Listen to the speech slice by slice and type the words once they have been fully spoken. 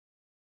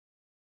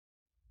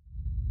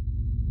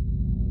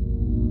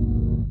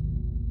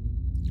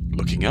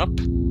Looking up,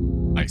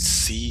 I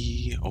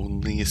see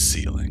only a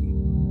ceiling.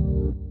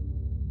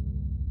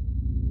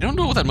 I don't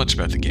know that much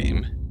about the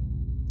game,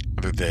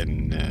 other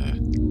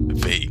than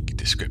vague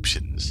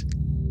descriptions.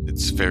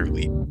 It's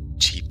fairly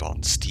cheap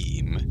on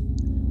Steam,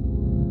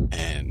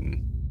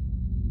 and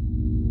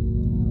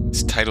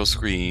its title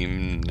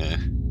screen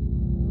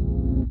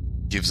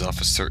gives off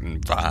a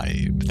certain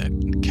vibe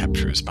that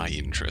captures my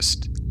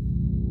interest.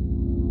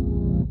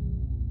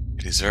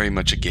 It is very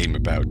much a game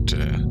about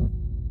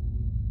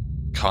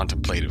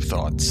contemplative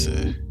thoughts,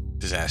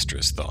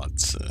 disastrous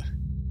thoughts,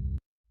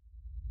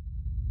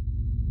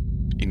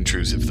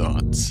 intrusive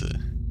thoughts,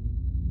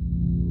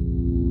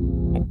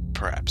 or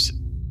perhaps.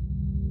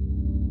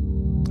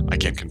 I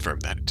can't confirm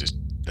that.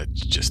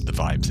 That's just the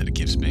vibes that it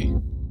gives me.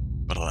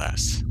 But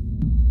alas.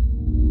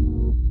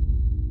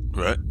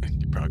 What?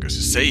 Your progress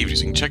is saved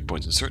using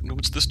checkpoints in certain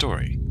moments of the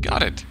story.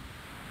 Got it.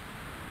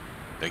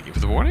 Thank you for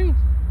the warning.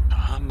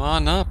 Come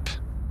on up.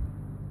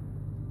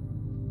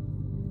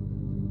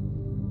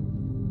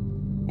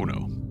 Oh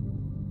no.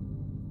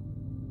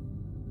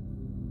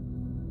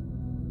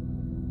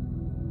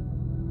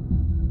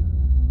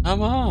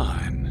 Come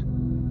on.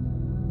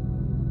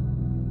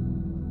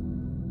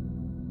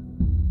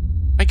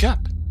 Wake up.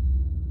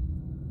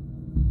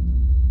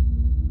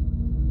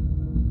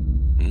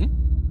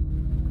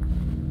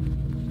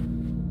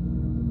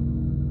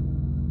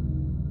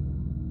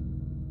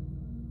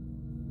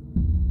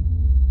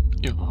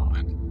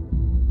 Yawn.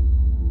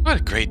 What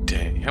a great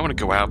day. I want to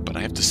go out, but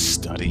I have to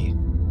study.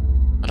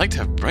 I'd like to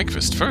have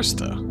breakfast first,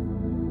 though.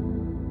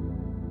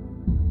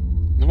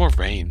 No more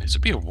rain. This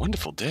would be a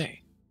wonderful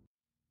day.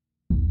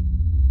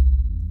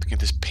 Looking at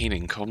this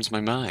painting calms my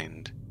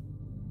mind.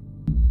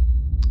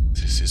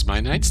 This is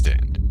my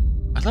nightstand.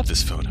 I love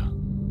this photo.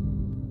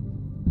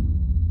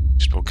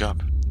 Just woke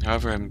up.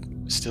 However,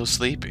 I'm still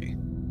sleepy.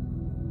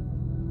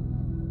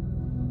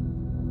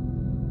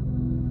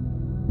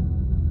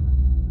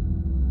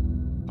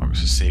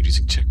 Progress is saved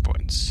using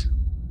checkpoints.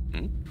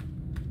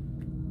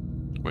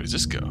 Where does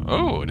this go?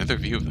 Oh, another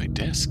view of my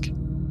desk.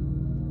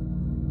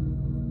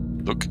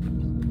 Look.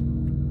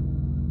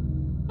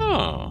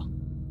 Oh.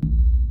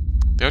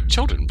 There are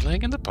children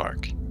playing in the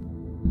park.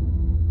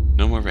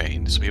 No more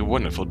rain. This will be a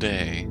wonderful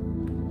day.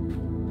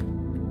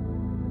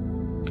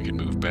 I can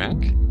move back.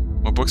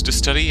 More books to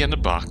study and a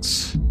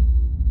box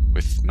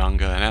with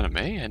manga and anime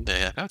and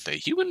about the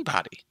human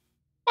body.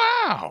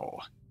 Wow!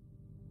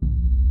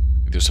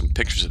 There's some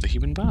pictures of the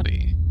human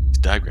body. These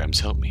diagrams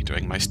help me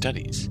during my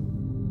studies.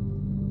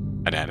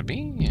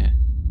 Anatomy? Yeah.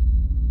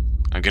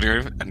 I'm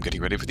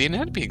getting ready for the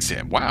anatomy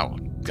exam. Wow,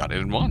 got it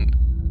in one.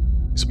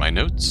 These are my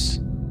notes.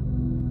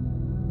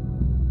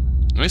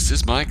 This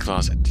is my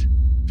closet.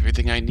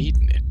 Everything I need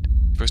in it.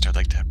 First, I'd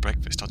like to have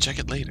breakfast. I'll check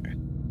it later.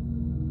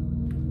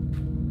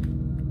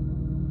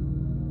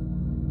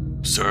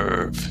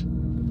 Serve.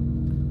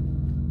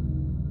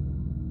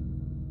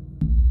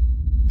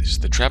 This is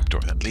the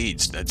trapdoor that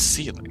leads to that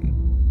ceiling.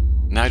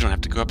 Now I don't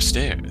have to go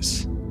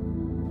upstairs.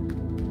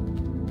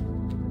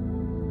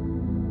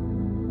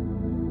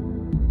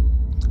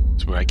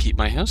 It's where I keep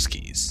my house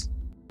keys.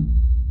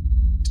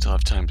 Still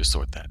have time to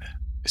sort that.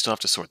 I still have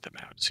to sort them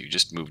out, so you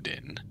just moved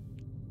in.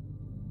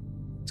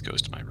 This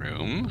goes to my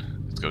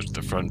room. This goes to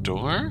the front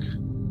door.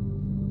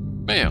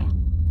 Mail.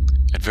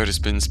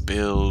 Advertisements,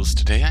 bills.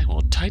 Today I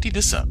will tidy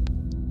this up.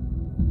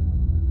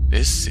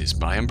 This is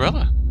my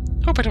umbrella.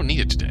 Hope I don't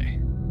need it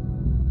today.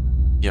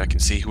 Yeah, I can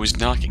see who is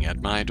knocking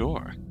at my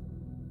door.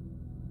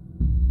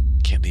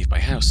 Can't leave my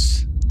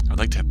house. I would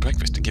like to have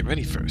breakfast and get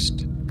ready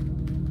first.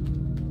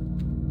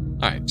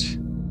 Alright.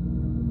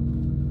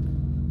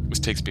 This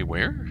takes me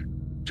where?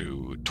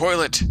 To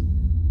toilet.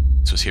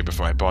 This was here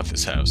before I bought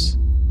this house.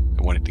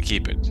 I wanted to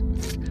keep it.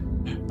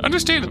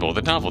 Understandable,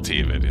 the novelty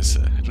of it is,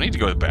 I don't need to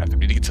go to the bathroom, I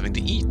need to get something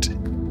to eat.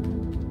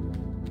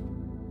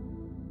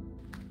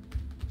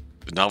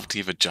 The novelty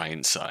of a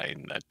giant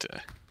sign that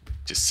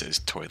just says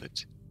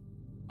toilet.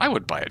 I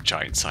would buy a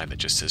giant sign that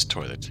just says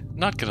toilet,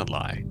 not gonna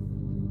lie.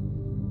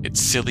 It's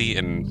silly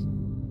and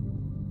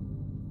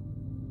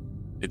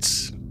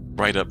it's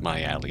right up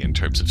my alley in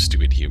terms of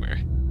stupid humor.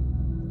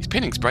 These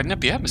paintings brighten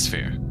up the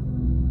atmosphere.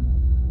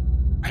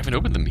 I haven't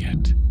opened them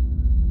yet.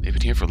 They've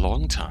been here for a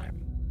long time.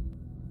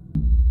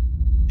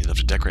 I'd love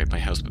to decorate my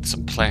house with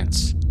some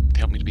plants to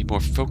help me to be more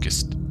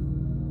focused.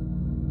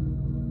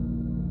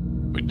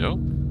 Window?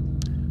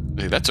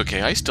 That's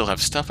okay, I still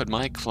have stuff in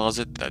my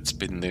closet that's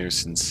been there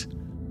since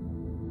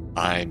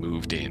I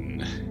moved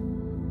in.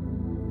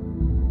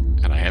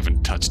 And I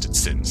haven't touched it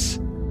since.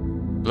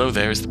 Below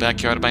there is the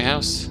backyard of my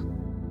house.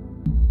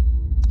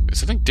 There's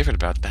something different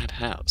about that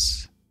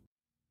house.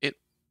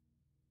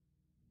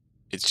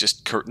 It's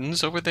just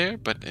curtains over there,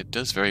 but it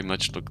does very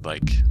much look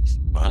like...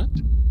 What?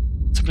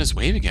 Someone is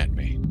waving at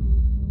me.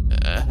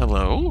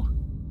 Hello?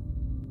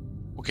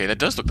 Okay, that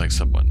does look like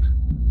someone.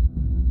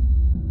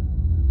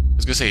 I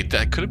was gonna say,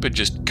 that could have been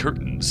just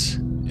curtains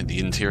in the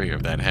interior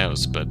of that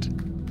house, but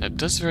that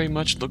does very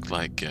much look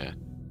like a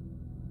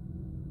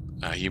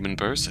human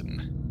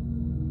person.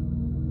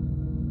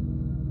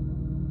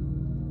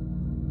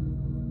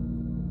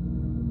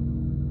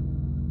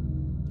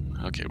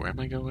 Okay, where am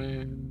I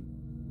going?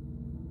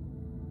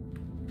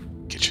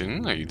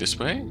 Kitchen, are you this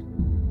way?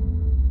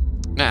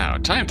 Now,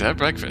 time to have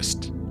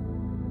breakfast.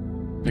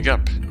 Pick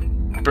up.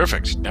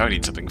 Perfect, now I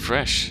need something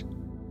fresh.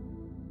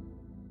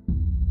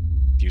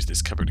 Use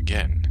this cupboard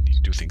again. Need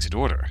to do things in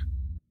order.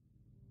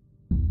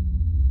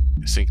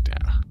 The sink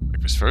now.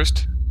 Breakfast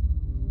first.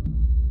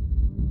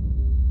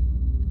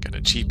 Got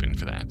a cheap-in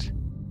for that.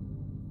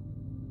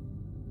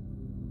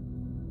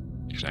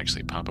 You should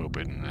actually pop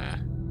open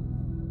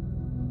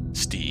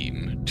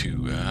Steam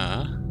to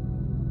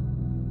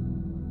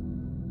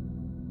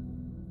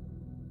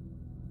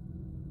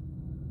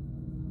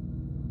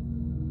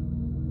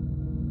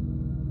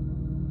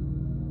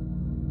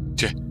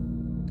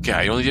okay,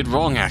 I only did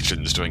wrong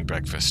actions during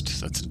breakfast.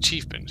 That's an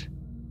achievement.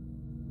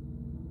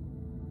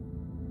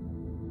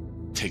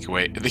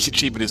 Takeaway. The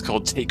achievement is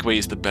called Takeaway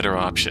is the better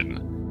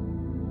option.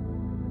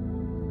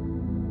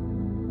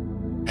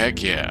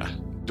 Heck yeah.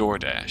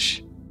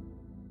 DoorDash.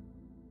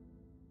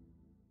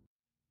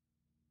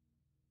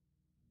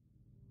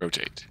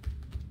 Rotate.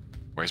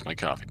 Where's my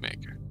coffee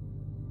maker?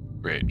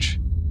 Fridge.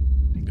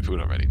 Make the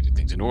food already. Do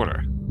things in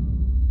order.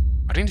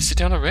 I need to sit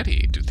down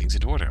already. Do things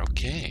in order.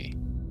 Okay.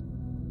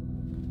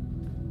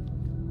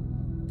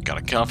 Got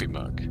a coffee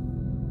mug.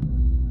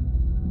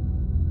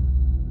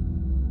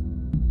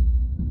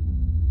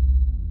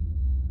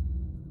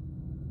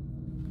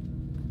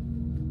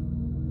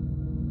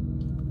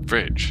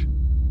 Fridge.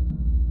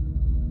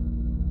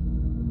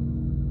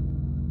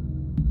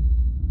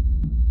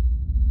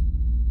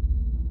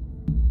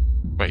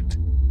 Wait.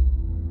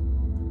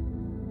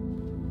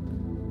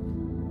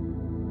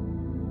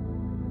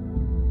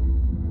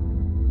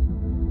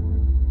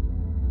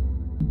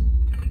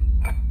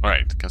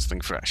 Alright, got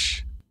something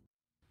fresh.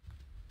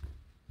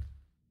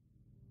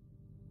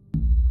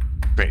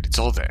 Great, it's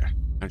all there.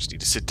 I just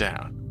need to sit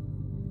down.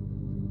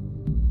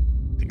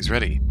 Things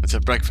ready. Let's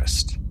have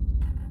breakfast.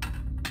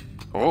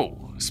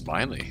 Oh,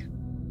 smiley.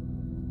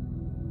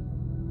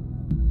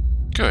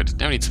 Good,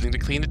 now I need something to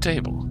clean the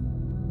table.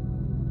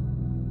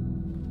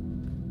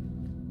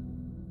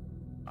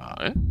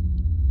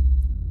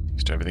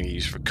 Used to everything you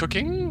use for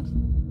cooking?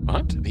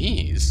 What?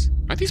 These?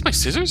 Aren't these my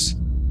scissors?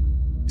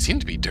 They seem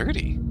to be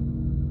dirty.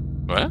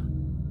 What?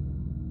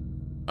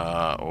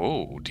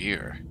 Oh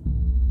dear.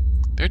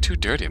 They're too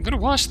dirty. I'm gonna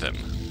wash them.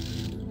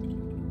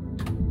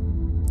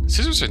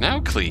 Scissors are now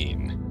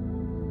clean.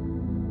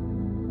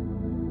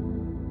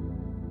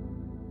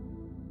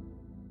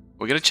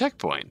 We'll get a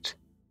checkpoint.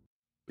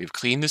 We've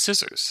cleaned the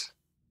scissors.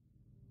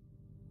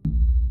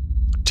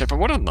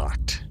 Checkpoint 1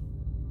 unlocked.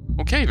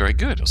 Okay, very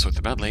good. I'll sort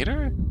them out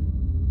later.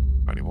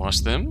 Already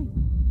washed them.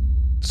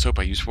 The soap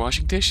I use for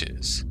washing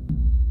dishes.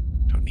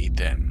 Don't need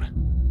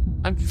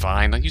them. I'm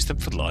fine. I'll use them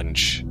for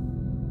lunch.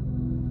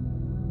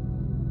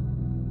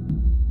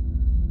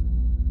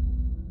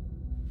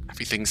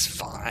 Everything's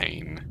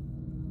fine.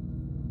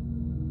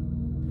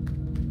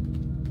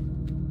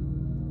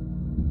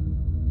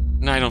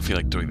 No, I don't feel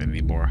like doing that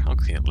anymore. I'll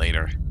clean it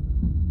later.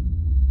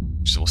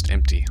 It's almost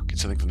empty. I'll get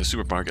something from the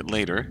supermarket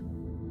later.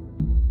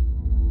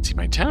 See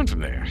my town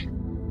from there.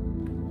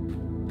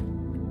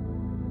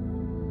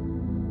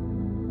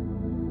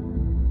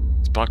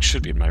 This box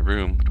should be in my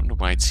room. I don't know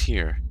why it's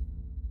here.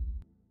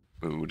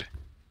 Mood.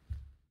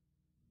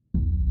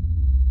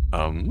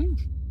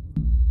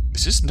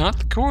 This is not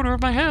the corridor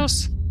of my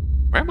house.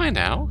 Where am I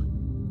now?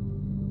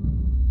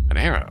 An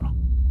arrow.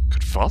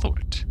 Could follow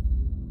it.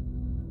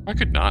 I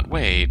could not.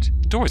 Wait.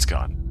 The door's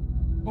gone.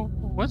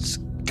 What's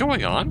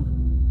going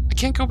on? I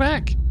can't go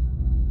back. I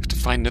have to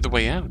find another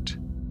way out.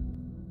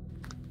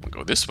 We'll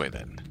go this way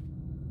then.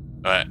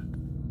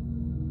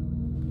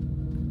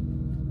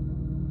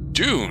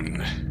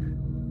 June.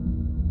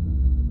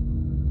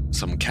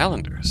 Some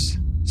calendars.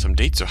 Some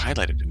dates are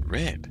highlighted in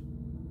red.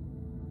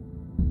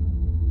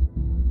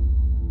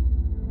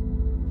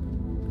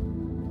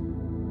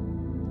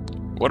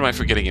 What am I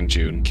forgetting in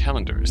June?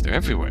 Calendars. They're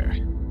everywhere.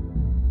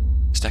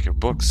 A stack of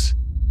books.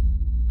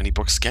 Many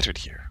books scattered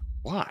here.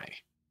 Why?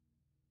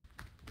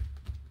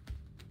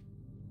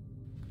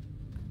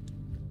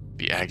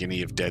 The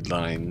agony of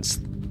deadlines.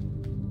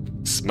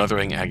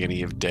 Smothering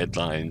agony of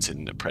deadlines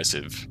and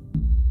oppressive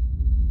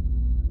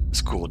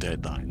school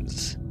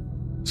deadlines.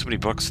 So many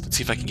books. Let's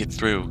see if I can get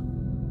through.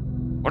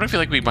 Why do I feel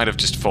like we might have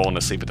just fallen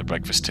asleep at the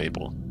breakfast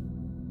table?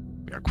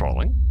 We are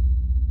crawling.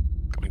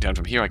 Going down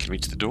from here, I can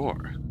reach the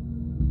door.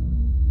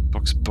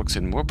 Books, books,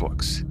 and more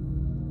books.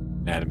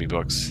 Anatomy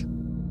books.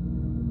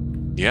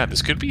 Yeah,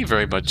 this could be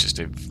very much just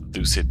a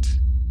lucid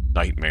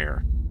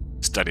nightmare.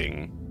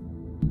 Studying.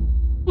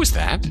 Who's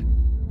that?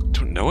 I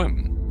don't know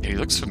him. Yeah, he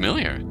looks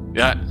familiar.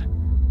 Yeah.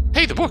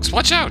 Hey, the books,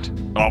 watch out!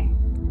 Oh.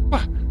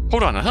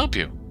 Hold on, I'll help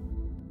you.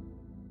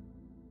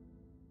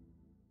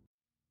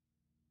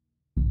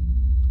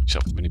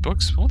 Shelf with many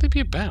books. What will they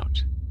be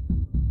about?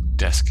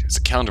 Desk is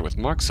a calendar with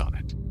marks on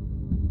it.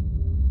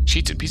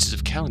 Sheets and pieces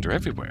of calendar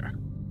everywhere.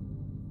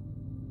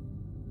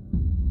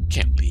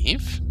 Can't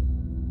leave?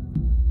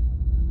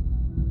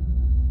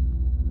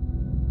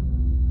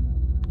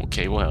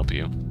 Okay, we'll help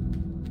you.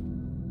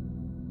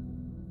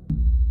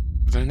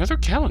 Then another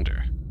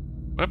calendar.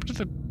 What happened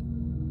to the...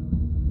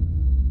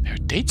 There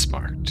are dates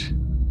marked.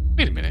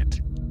 Wait a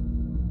minute.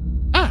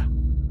 Ah!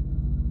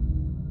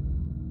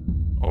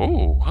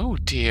 Oh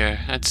dear.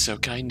 That's so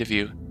kind of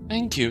you.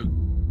 Thank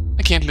you.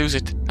 I can't lose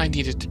it. I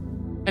need it.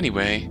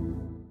 Anyway.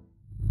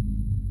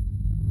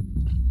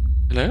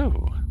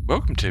 Hello.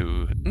 Welcome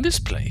to this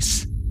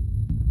place.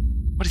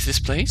 What is this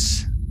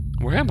place?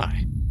 Where am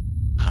I?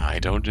 I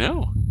don't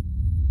know.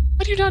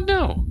 How do you not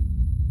know?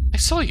 I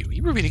saw you.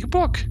 You were reading a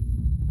book.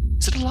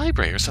 Is it a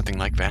library or something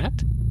like that?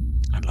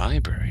 A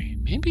library?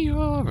 Maybe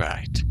you're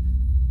right.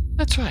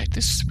 That's right.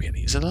 This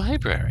really is a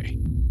library.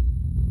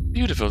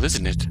 Beautiful,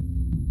 isn't it?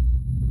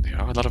 There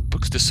are a lot of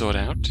books to sort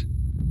out.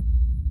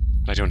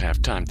 But I don't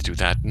have time to do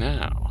that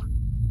now.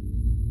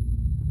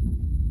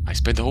 I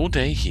spend the whole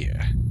day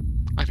here.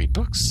 I read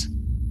books.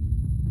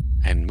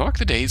 And mark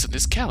the days on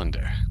this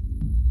calendar.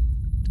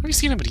 Have you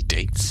seen how many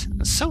dates?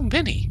 So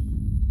many.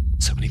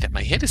 So many that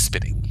my head is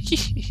spinning.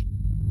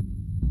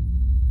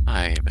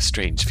 I have a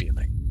strange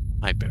feeling.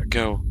 I'd better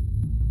go.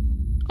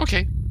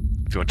 Okay.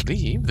 If you want to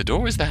leave, the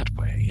door is that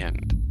way,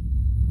 and...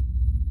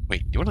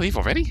 Wait, you want to leave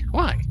already?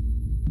 Why?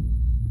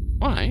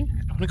 Why?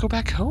 I want to go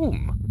back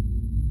home.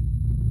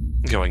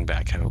 Going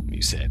back home,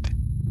 you said.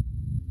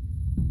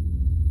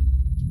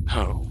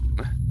 Home.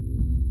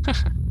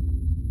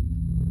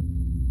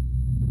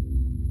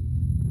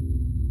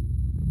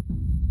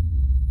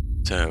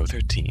 So,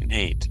 13,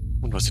 8.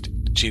 When was it?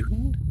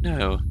 June?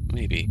 No,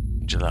 maybe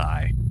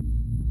July.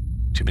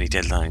 Too many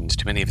deadlines,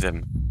 too many of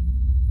them.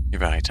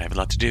 You're right, I have a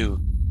lot to do.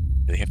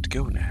 Really have to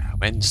go now,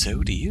 and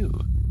so do you.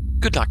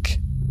 Good luck.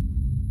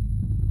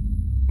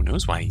 Who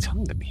knows why he's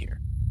hung them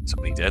here?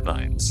 So many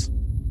deadlines.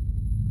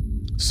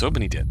 So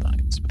many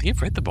deadlines. Would he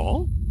have read them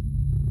all?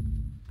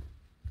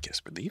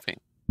 Guess we're leaving.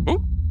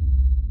 Oh!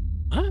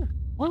 Huh?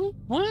 Well,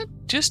 what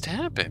just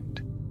happened?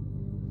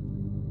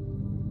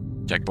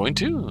 Checkpoint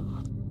 2.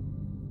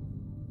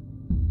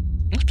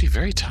 I must be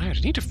very tired.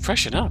 I need to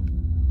freshen up.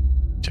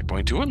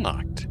 Checkpoint 2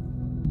 unlocked.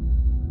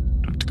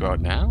 Don't have to go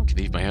out now. I can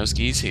leave my house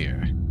keys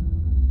here.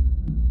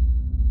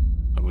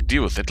 I will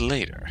deal with it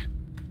later.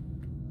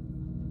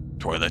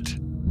 Toilet.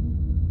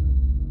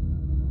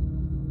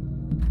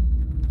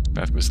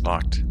 Bathroom is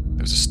locked.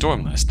 There was a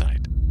storm last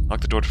night. Lock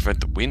the door to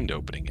prevent the wind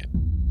opening it.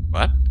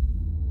 What?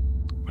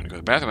 I'm gonna go to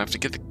the bathroom. I have to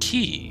get the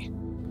key.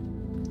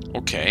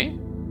 Okay.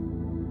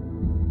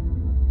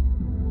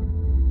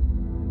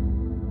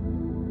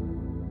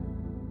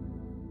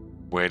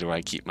 Where do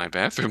I keep my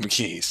bathroom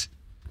keys?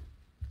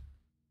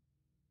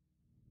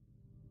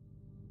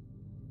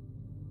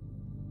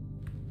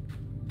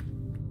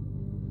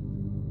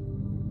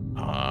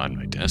 On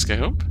my desk, I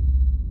hope.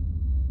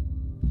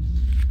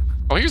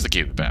 Oh, here's the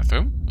key to the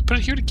bathroom. I put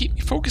it here to keep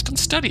me focused on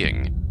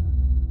studying.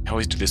 I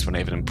always do this when I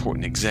have an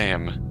important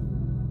exam.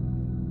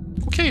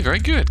 Okay, very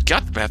good.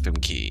 Got the bathroom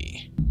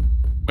key.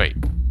 Wait.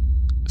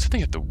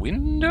 Something at the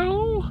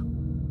window?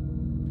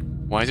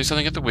 Why is there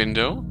something at the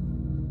window?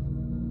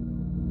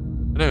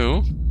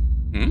 Hello?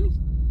 Hmm?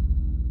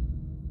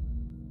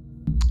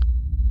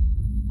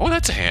 Oh,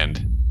 that's a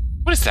hand.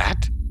 What is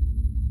that?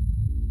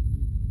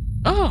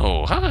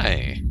 Oh,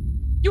 hi.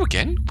 You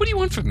again? What do you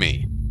want from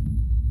me?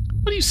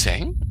 What are you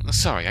saying?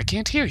 Sorry, I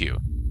can't hear you.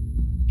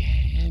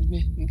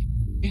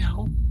 You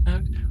know,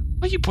 why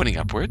are you pointing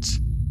upwards?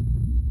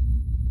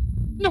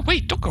 No,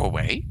 wait, don't go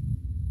away.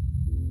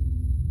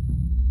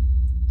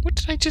 What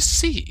did I just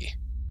see?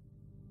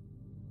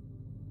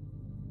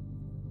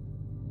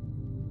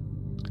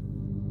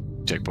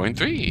 Checkpoint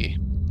 3.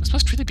 This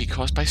must really be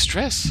caused by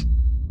stress.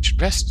 I should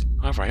rest.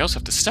 However, I also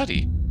have to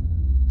study.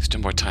 There's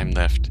no more time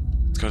left.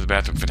 Let's go to the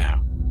bathroom for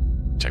now.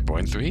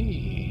 Checkpoint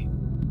 3.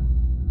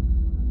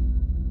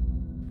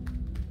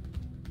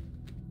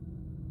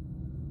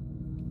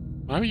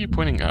 Why are you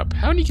pointing up?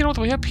 How did he get all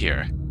the way up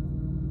here?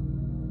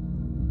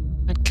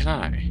 That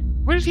guy.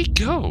 Where did he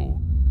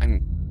go?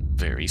 I'm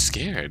very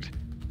scared.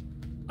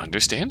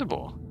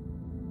 Understandable.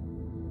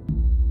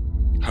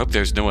 Hope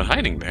there's no one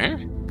hiding there.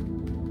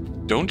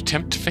 Don't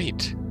tempt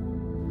fate.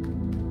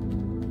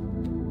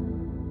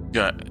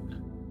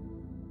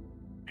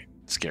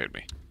 Scared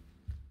me.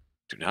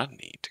 Do not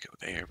need to go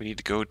there. We need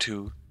to go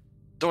to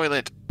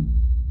toilet.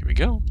 Here we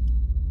go.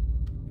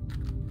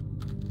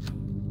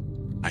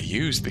 I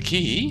use the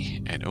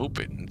key and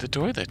open the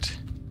toilet.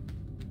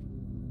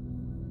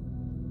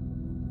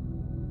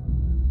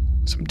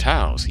 Some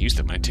towels. I use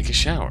them when I take a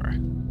shower.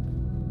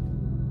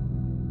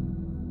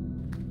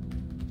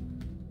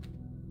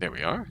 There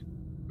we are.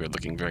 We're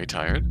looking very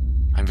tired.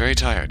 I'm very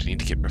tired. I need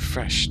to get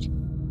refreshed.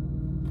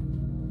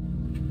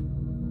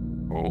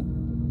 Oh.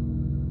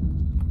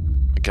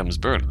 My gums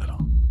burn a little.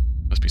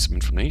 Must be some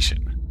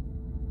inflammation.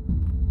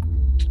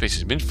 Toothpaste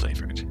is mint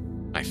flavored.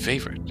 My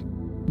favorite.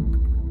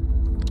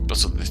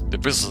 The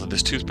bristles of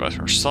this toothbrush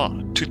are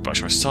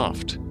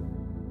soft.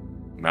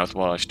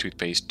 Mouthwash,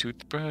 toothpaste,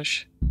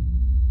 toothbrush.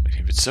 My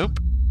favorite soap.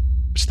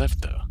 What's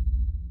left though?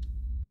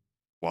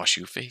 Wash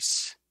your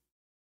face.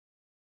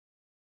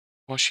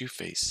 Wash your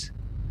face.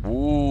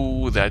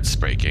 Ooh, that's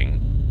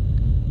breaking.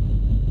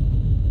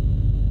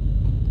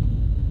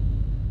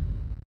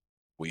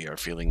 We are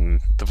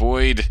feeling the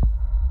void.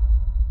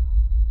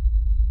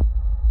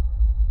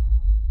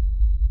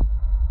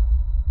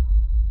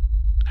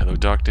 Hello,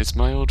 darkness,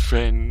 my old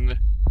friend.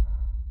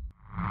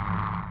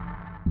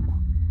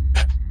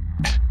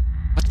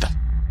 What the?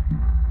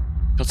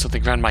 I felt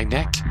something around my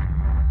neck.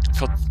 I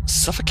felt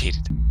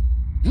suffocated.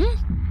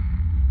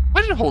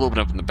 Why did a hole open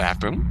up in the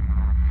bathroom?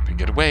 If we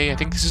get away, I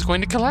think this is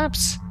going to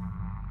collapse.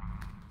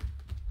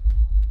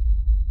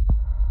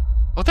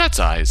 Oh, that's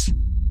eyes.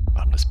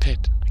 Bottomless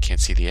pit. I can't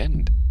see the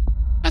end.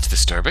 That's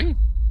disturbing.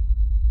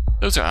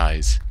 Those are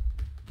eyes.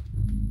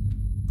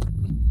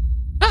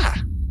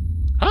 Ah!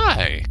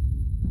 Hi!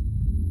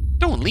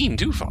 Don't lean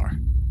too far.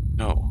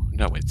 No,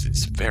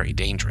 it's very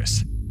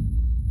dangerous.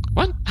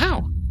 What?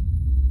 How?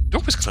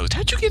 Door was closed.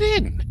 How'd you get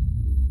in?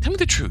 Tell me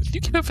the truth. You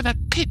came up for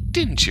that pit,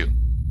 didn't you?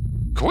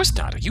 Of course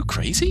not. Are you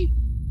crazy?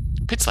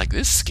 Pits like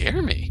this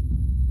scare me.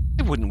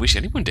 I wouldn't wish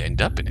anyone to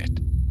end up in it.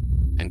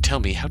 And tell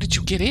me, how did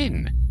you get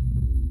in?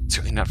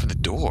 Certainly not from the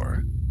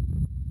door.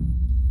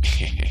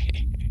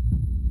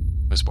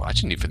 I was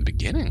watching you from the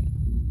beginning.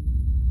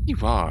 You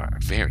are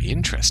very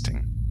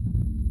interesting.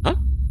 Huh?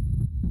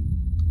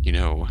 You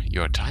know,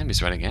 your time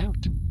is running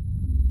out.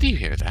 Do you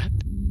hear that?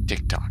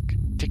 Tick-tock,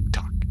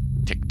 tick-tock,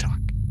 tick-tock.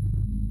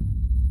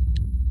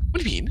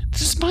 What do you mean?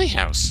 This is my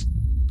house.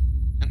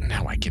 And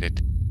now I get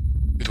it.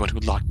 You're the one who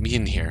locked me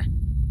in here.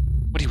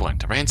 What do you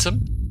want, a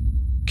ransom?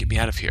 Get me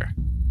out of here.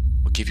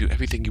 We'll give you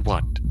everything you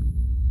want.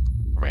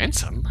 A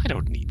ransom? I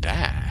don't need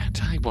that.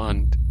 I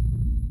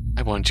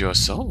want your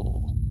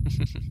soul.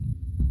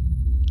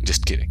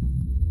 Just kidding.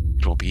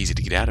 It won't be easy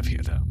to get out of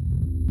here, though.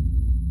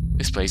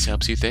 This place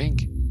helps you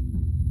think.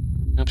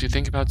 Helps you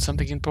think about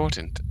something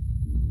important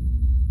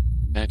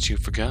that you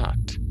forgot.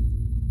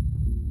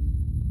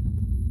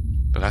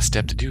 The last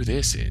step to do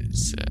this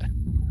is...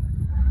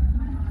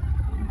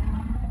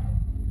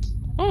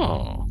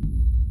 Oh.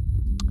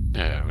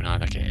 No,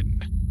 not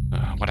again.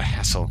 What a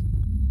hassle.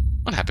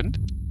 What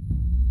happened?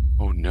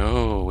 Oh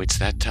no, it's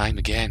that time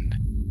again.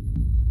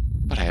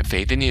 But I have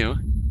faith in you.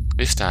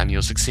 This time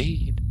you'll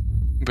succeed.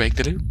 Break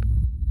the loop.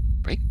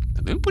 Break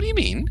the loop? What do you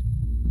mean?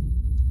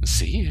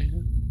 See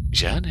you,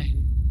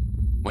 Johnny.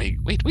 Wait,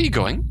 where are you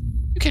going?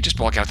 You can't just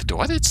walk out the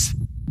door, that's...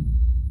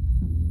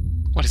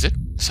 What is it?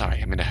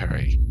 Sorry, I'm in a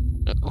hurry.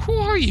 Who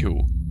are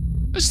you?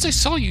 Since I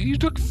saw you, you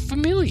look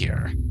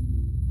familiar.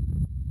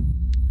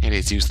 It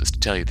is useless to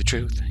tell you the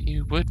truth.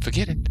 You would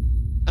forget it.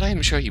 But I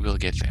am sure you will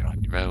get there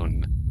on your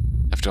own.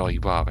 After all, you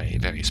are a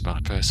very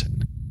smart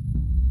person.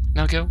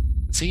 Now go.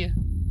 See ya.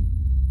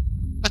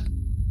 What?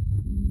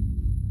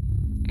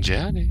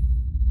 Johnny?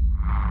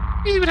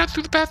 You went out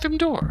through the bathroom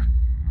door.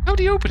 How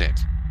do you open it?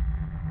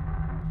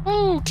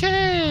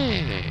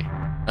 Okay.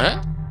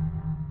 Huh?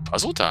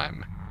 Puzzle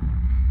time.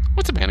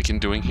 What's a mannequin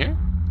doing here?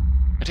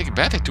 I take a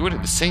bath, I do it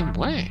in the same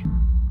way.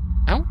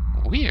 How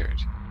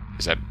weird.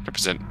 Does that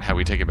represent how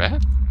we take a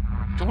bath?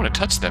 Don't want to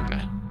touch them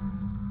now.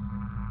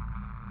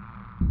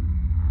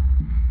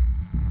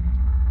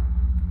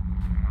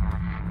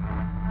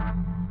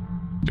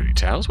 Dirty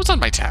towels? What's on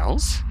my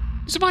towels?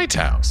 These are my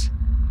towels.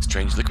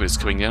 Strange liquid is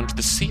coming down to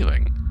the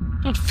ceiling.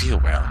 I don't feel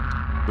well.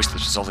 Wish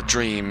this was all a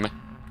dream.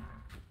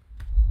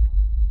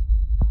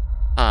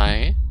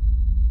 Hi.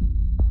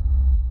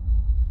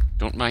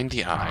 Don't mind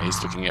the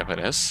eyes looking up at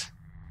us.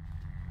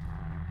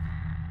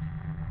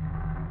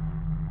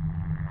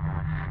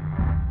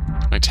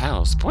 My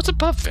towels, but what's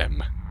above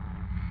them?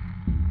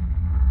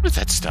 What is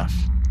that stuff?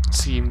 It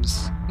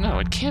seems... No,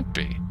 it can't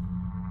be.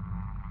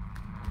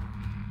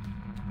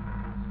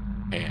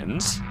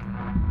 Hands?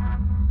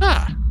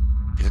 Ah!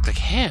 They look like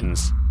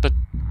hands, but...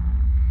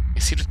 I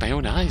see it with my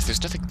own eyes,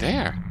 there's nothing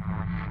there.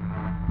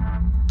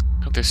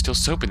 Hope there's still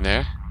soap in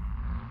there.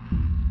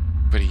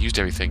 I've already used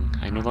everything.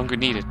 I no longer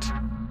need it.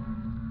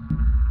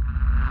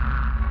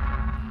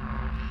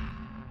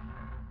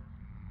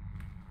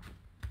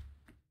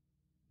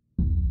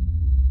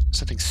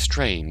 Something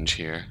strange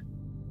here.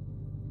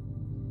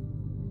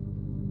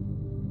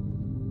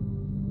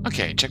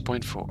 Okay,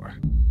 checkpoint 4.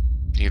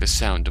 I hear the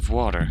sound of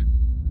water.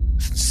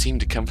 Doesn't seem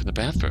to come from the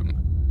bathroom.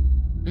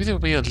 Maybe there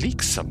will be a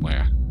leak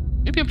somewhere.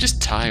 Maybe I'm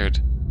just tired.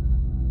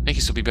 I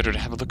guess it'll be better to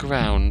have a look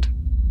around.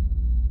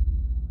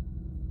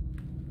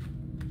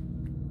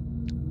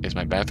 Is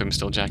my bathroom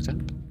still jacked up?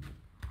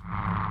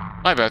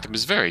 My bathroom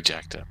is very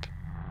jacked up.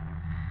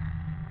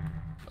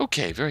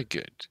 Okay, very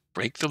good.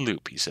 Break the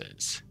loop, he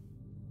says.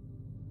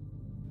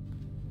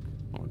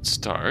 Let's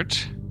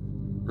start.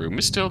 Room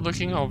is still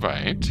looking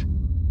alright.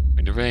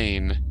 Going to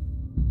rain.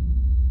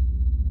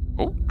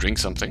 Oh, drink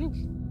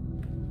something.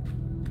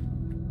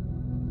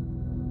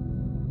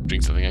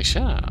 Drink something I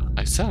shall.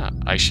 I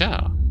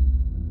shall.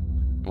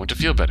 I want to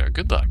feel better.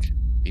 Good luck.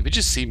 The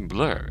images seem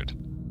blurred.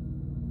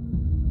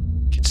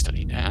 Can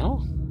study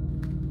now?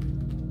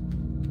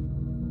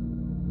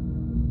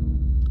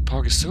 The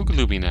park is so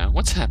gloomy now.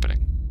 What's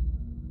happening?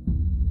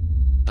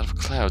 Out of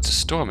clouds, a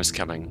storm is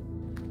coming.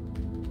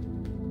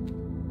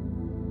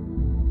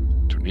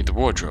 Don't need the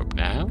wardrobe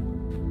now.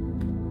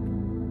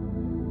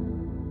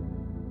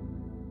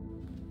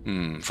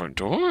 Front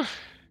door?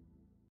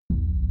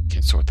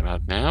 Can't sort them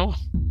out now.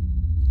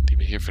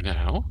 Leave it here for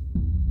now.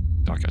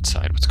 Dark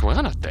outside. What's going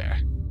on out there?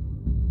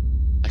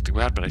 I'd like to go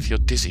out, but I feel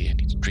dizzy. I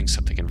need to drink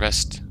something and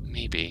rest.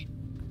 Maybe.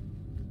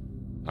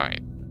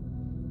 Alright.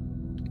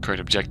 Current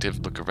objective,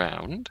 look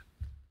around.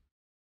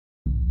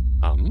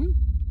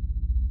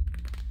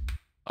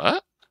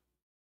 What?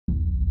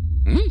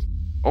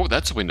 Oh,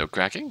 that's a window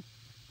cracking.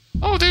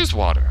 Oh, there's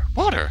water.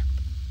 Water!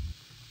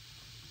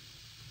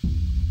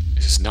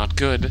 This is not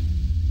good.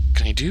 What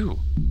can I do?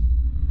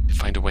 To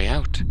find a way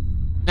out.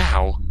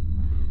 Now!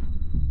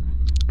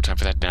 No time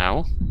for that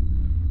now.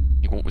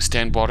 It won't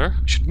withstand water.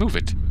 I should move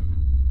it.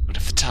 Don't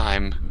have the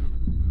time.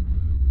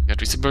 You have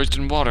to be submerged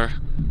in water.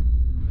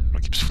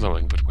 Water keeps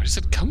flowing, but where does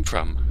it come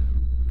from?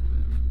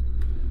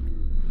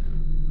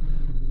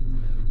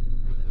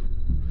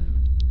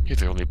 Here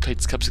there are only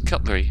plates, cups, and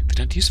cutlery.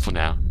 They're not useful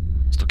now.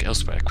 Let's look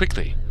elsewhere,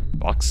 quickly.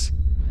 Box.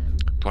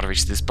 The water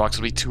reaches this box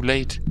will be too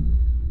late.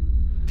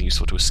 Nothing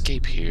useful to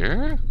escape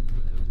here.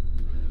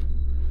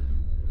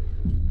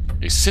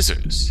 These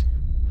scissors.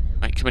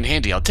 Might come in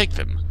handy, I'll take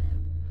them.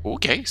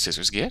 Okay,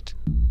 scissors get.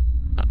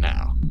 Not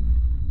now.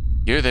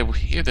 Here they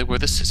were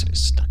the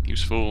scissors. Not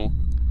useful.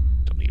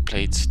 Don't need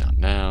plates, not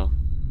now.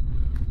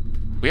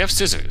 We have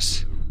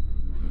scissors.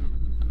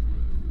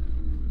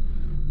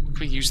 What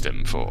can we use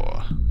them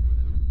for?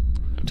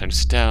 No time to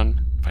sit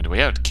down. Find a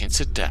way out. Can't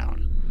sit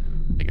down.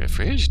 Think of the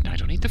fridge? No, I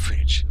don't need the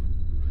fridge.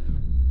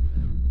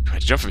 If I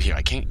had to jump from here,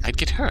 I'd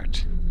get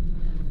hurt.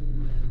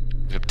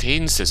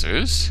 Obtain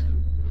scissors.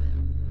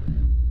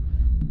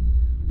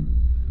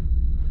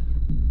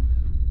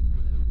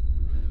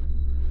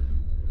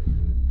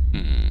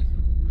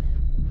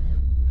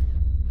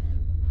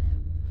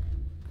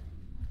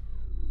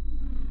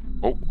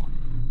 Oh.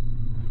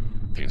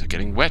 Things are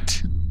getting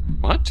wet.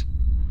 What?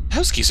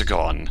 House keys are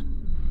gone.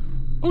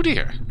 Oh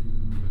dear.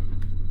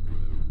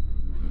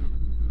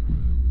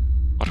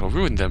 Water will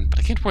ruin them, but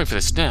I can't worry for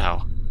this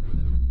now.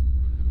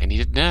 I need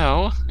it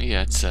now.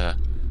 Yeah, it's a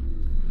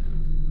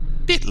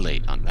bit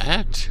late on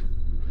that.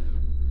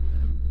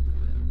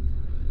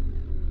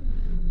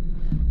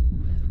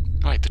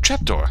 Alright, the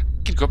trapdoor.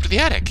 I can go up to the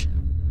attic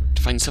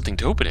to find something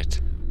to open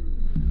it.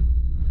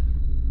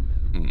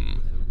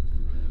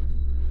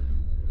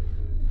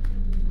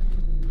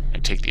 I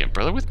take the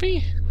umbrella with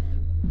me?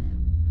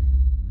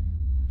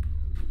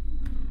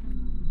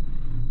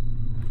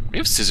 We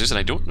have scissors and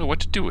I don't know what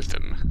to do with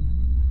them.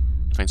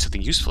 Find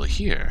something useful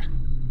here.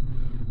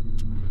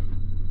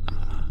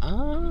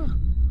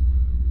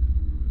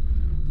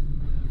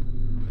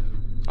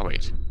 Oh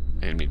wait,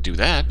 I didn't mean to do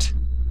that.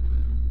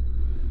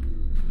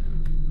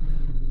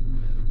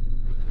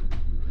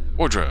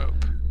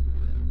 Wardrobe.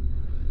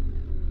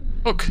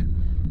 Hook.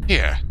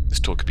 Here, this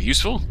tool could be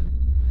useful.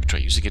 Try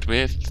using it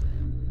with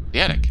the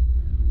attic.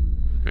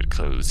 Good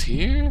clothes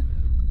here.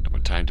 No more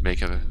time to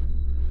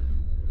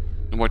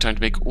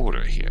make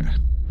order here.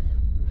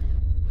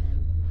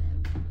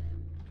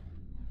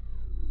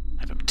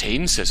 I've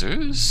obtained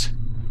scissors.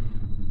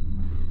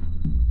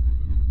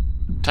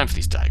 Time for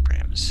these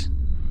diagrams.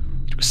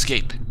 To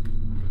escape.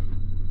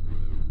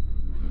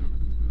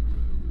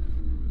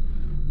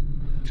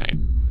 Okay.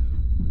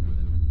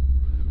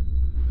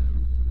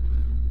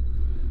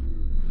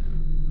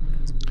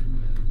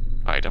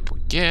 Alright, up we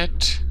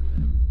get.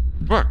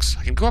 It works.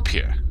 I can go up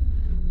here.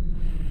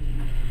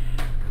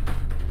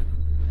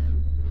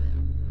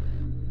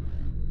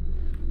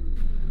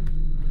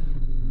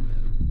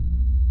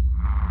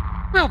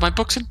 Well, my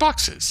books and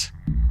boxes.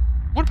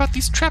 What about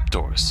these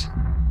trapdoors?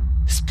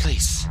 This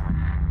place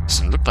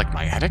doesn't look like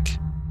my attic.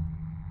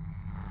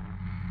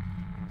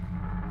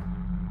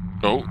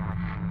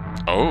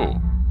 Oh,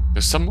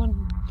 there's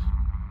someone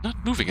not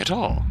moving at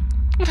all.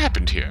 What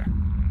happened here?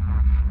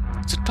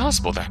 Is it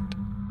possible that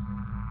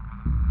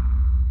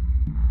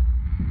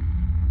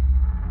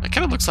it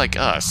kind of looks like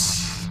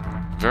us,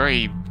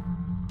 very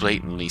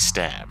blatantly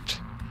stabbed?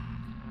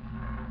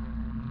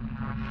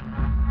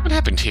 What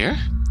happened here?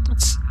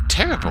 It's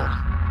terrible.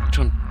 I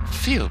don't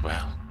feel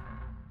well.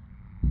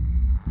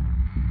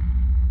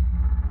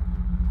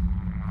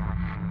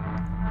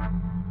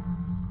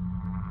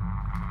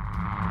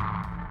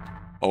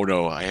 Oh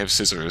no, I have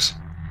scissors.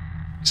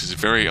 This is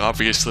very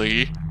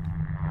obviously...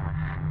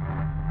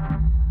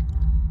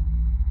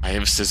 I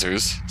have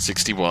scissors,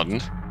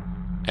 61,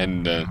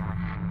 and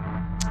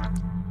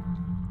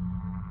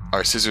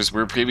our scissors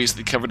were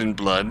previously covered in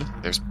blood.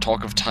 There's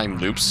talk of time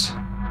loops.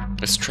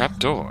 This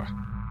trapdoor.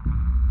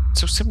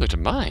 It's so similar to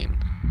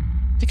mine.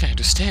 I think I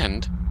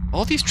understand.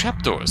 All these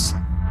trapdoors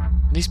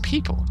and these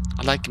people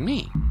are like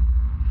me.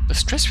 The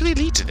stress really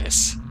leads to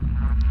this.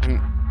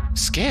 I'm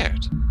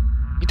scared.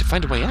 Need to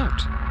find a way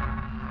out.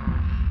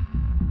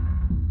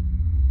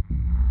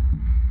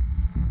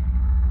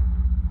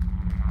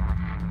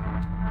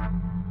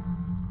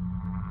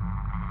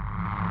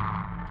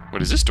 Where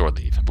does this door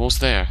lead? I'm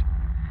almost there.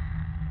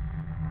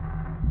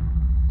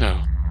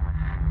 No.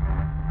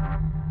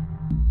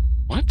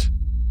 What?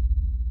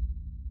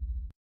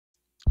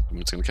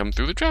 Someone's gonna come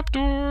through the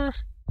trapdoor.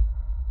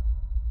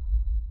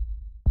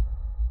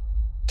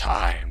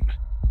 Time.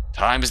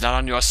 Time is not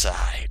on your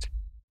side.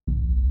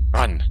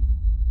 Run.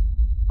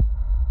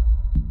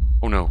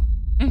 Oh no.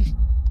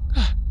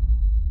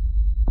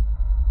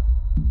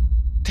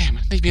 Damn,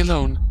 leave me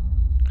alone.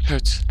 It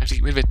hurts. I have to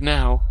get rid of it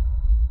now.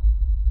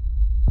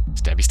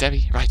 Stabby,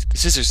 stabby. Right, the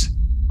scissors.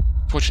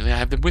 Fortunately, I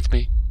have them with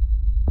me.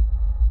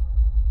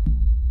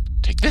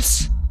 Take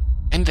this.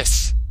 And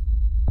this.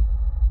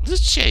 Will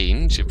this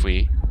change if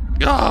we...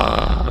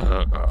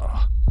 Now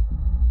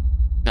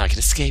I can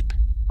escape.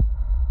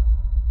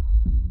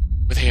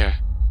 With hair.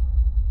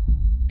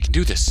 I can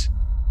do this.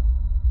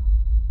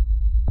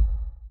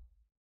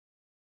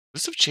 Would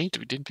this have changed if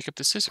we didn't pick up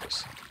the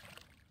scissors?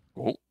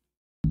 Oh.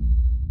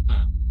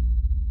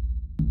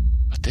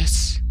 But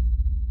this...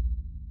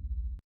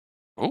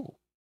 Oh.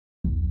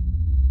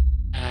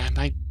 Am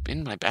I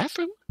in my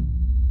bathroom?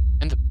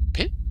 And the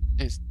pit?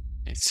 Is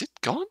it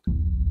gone?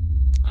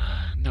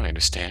 Now I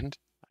understand.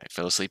 I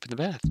fell asleep in the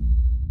bath. I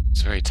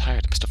was very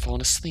tired. I must have fallen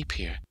asleep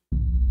here.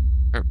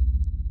 Or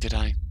did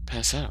I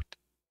pass out?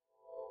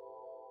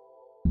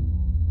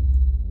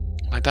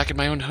 Am I back in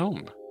my own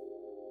home?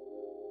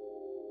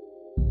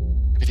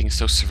 Everything is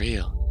so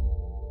surreal.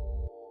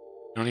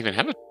 I don't even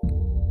have a...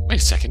 Wait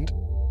a second.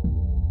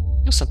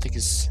 I know something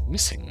is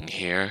missing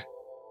here.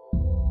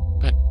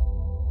 But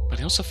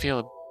I also feel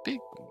a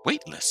bit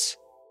weightless.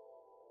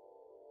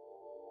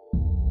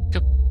 I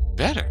feel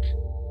better.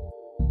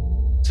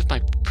 As if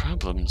my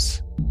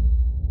problems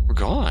were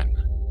gone.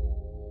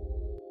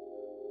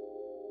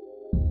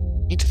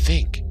 I need to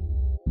think.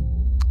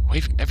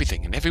 Away from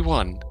everything and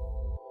everyone.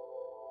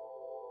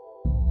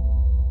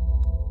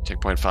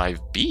 Checkpoint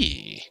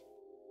 5B.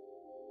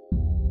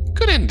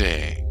 Good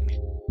ending.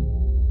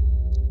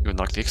 You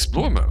unlock the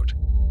explore mode.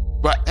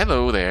 What?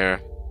 Hello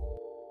there.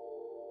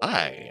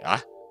 Hi,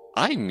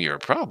 I'm your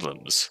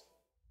problems.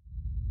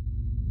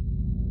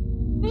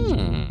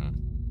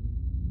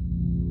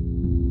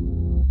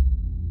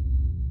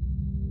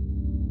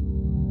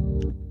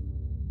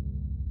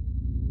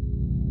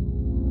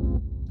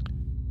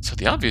 So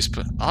the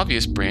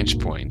obvious branch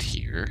point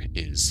here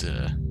is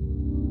to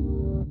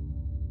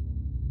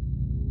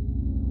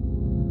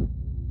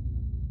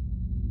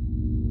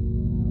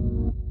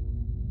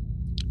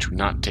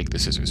not take the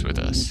scissors with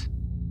us.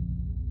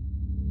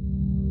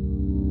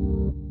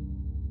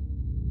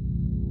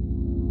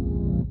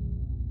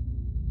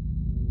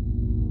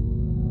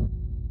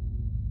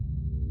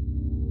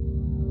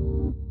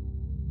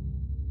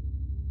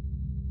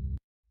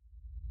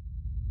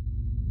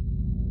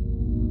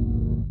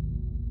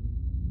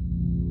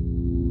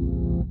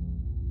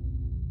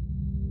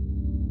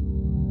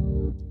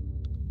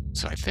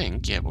 So I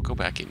think, yeah, we'll go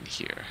back in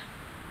here.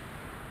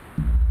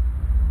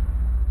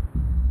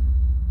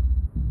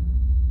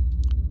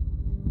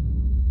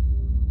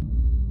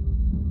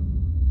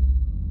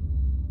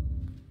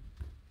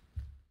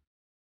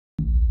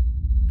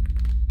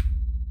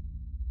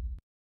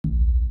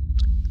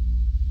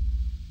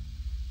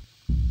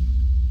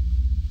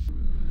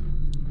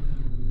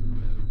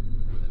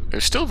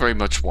 There's still very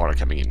much water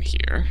coming in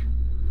here.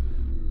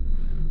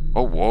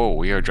 Oh, whoa,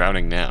 we are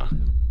drowning now.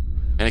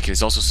 Anakin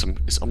is also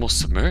almost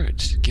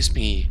submerged. It gives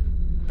me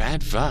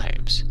bad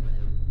vibes.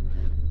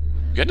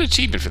 We got an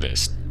achievement for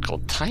this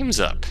called Time's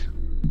Up.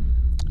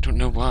 I don't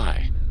know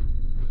why.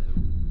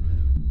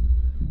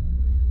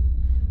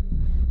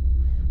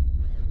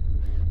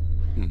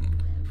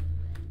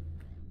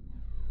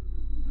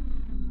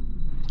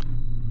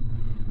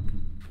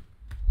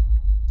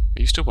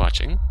 Are you still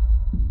watching?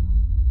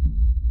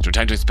 No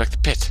time to inspect the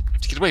pit. I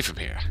have to get away from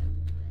here.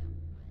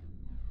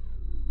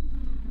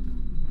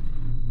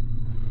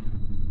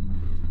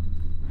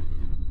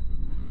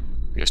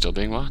 We are still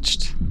being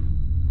watched.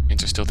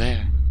 Hands are still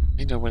there.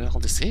 I know what all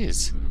this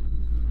is.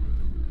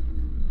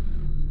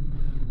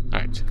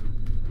 Alright.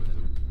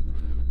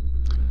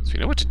 So we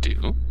know what to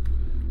do.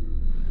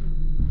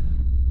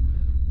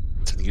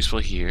 Something useful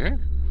here.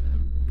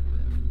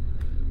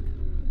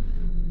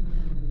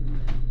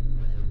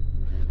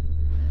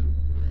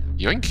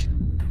 Yoink.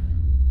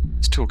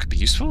 This tool could be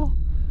useful.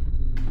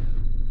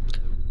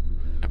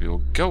 Now we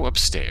will go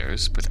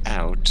upstairs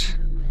without...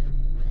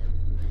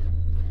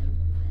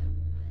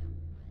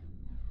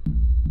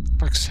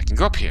 Works, I can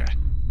go up here.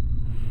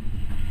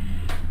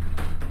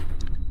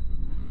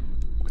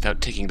 Without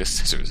taking the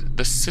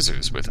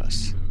scissors with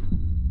us.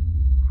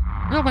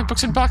 Where are all my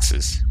books and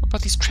boxes? What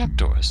about these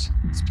trapdoors?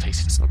 This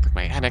place doesn't look like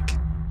my attic.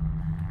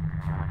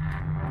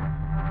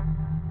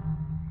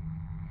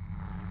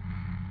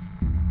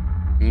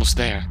 Almost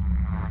there.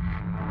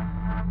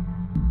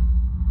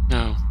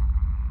 No.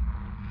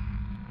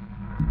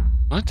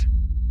 What?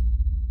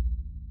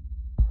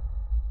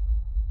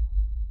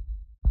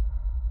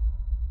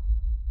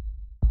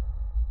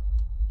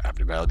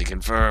 Abnormality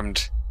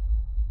confirmed.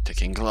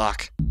 Ticking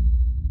clock.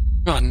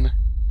 Run.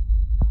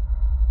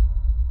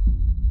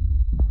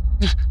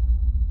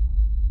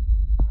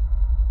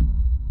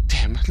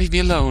 Damn, leave me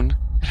alone.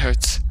 It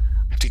hurts.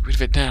 I have to get rid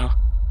of it now.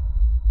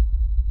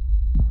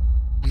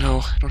 Oh no,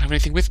 I don't have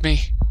anything with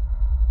me.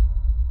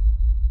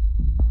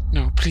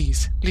 No,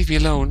 please, leave me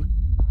alone.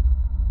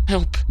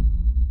 Help.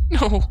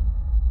 No.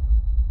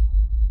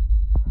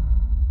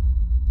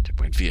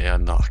 Point VA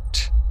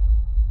unlocked.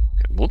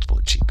 Got multiple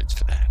achievements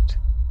for that.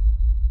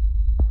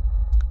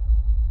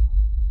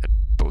 Had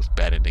both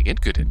bad ending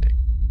and good ending.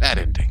 Bad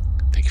ending.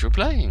 Thank you for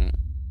playing.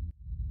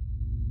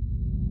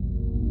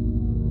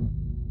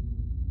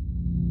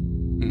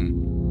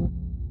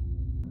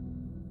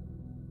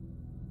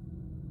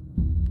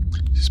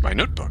 This is my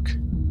notebook.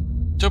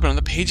 It's open on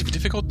the page of a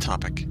difficult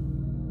topic.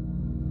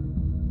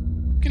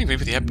 Getting ready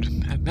for the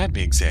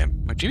anatomy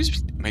exam. My dream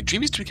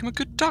is to become a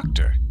good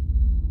doctor.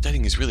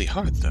 Studying is really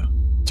hard, though.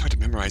 It's hard to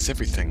memorize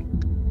everything.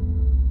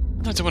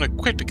 Sometimes I want to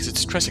quit because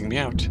it's stressing me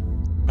out.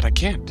 But I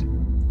can't.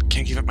 I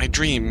can't give up my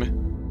dream.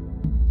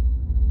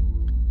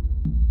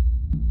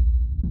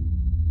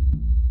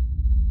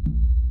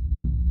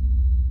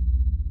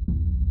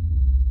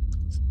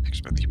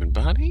 Pictures about the human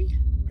body.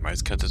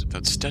 Memorize concepts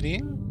without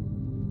studying.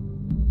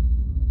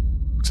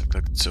 Looks like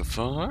good so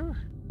far.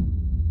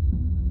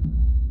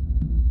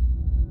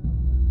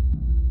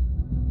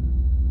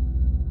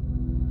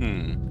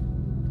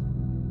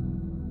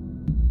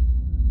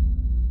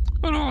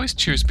 But it always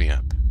cheers me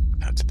up.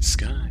 Out to the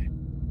sky.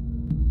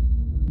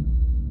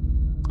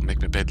 I'll make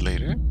my bed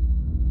later.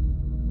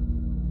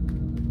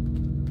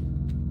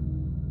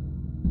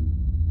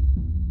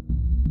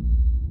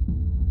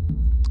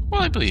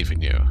 Well, I believe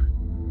in you.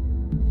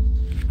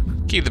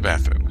 Key to the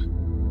bathroom.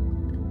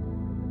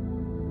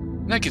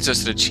 And that gives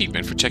us an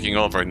achievement for checking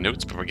all of our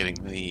notes before getting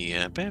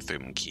the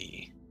bathroom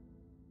key.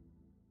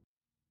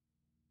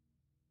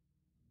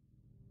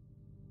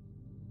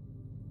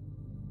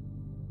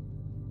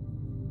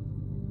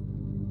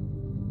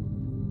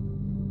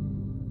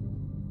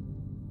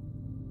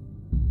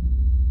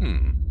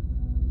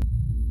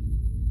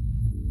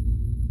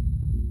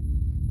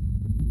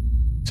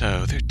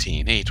 So,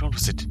 13, 8, what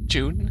was it?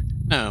 June?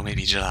 No,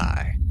 maybe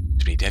July.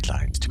 Too many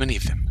deadlines, too many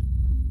of them.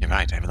 You're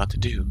right, I have a lot to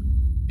do.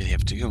 Really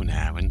have to go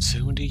now, and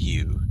so do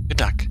you. Good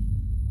luck.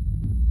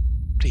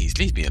 Please,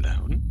 leave me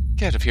alone.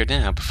 Get out of here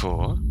now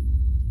before...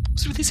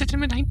 Was it really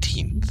September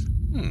 19th?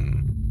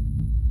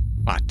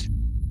 What?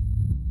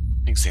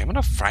 An exam on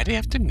a Friday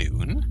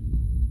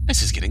afternoon?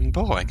 This is getting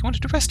boring. I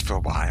wanted to rest for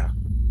a while.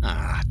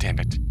 Ah, damn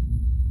it. So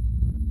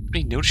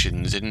many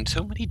notions and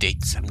so many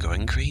dates, I'm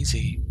going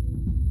crazy.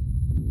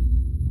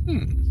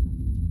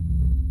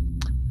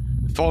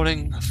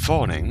 Fawning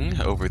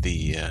over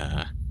the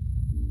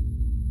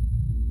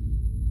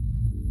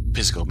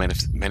physical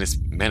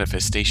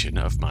manifestation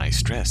of my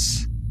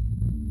stress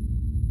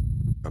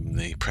from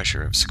the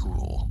pressure of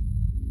school,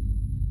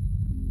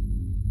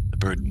 the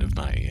burden of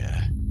my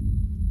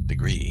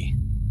degree.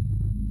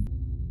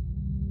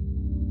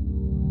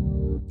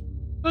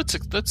 Let's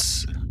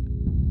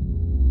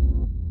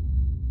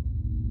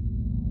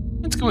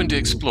go into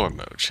explore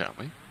mode, shall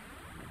we?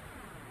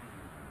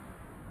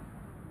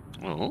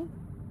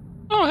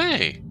 Oh,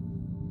 hey!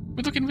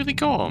 We're looking really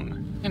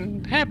calm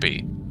and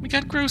happy. We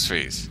got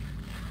groceries.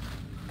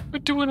 We're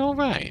doing all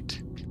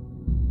right.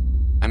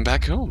 I'm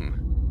back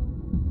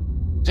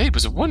home. Today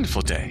was a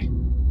wonderful day.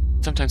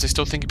 Sometimes I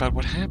still think about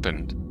what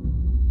happened.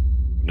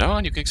 From now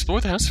on, you can explore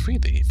the house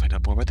freely, find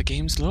out more about the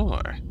game's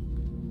lore.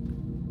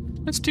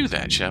 Let's do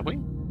that, shall we?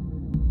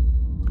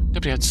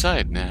 Nobody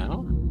outside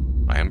now.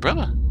 My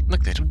umbrella.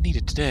 Luckily, I don't need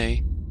it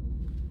today.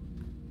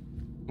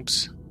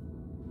 Oops.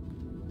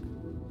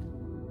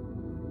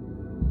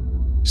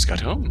 Just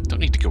got home. Don't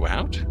need to go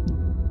out.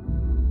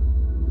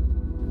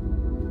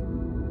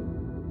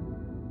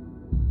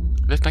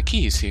 Left my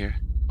keys here.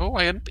 Oh,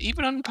 I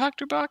even unpacked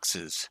her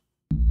boxes.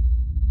 A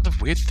lot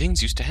of weird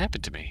things used to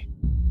happen to me.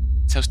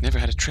 This house never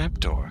had a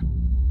trapdoor.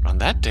 But on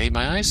that day,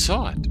 my eyes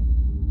saw it.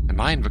 My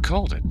mind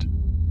recalled it.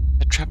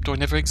 That trapdoor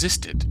never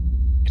existed.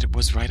 Yet it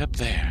was right up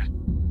there.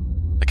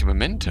 Like a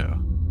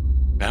memento.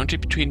 Boundary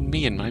between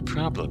me and my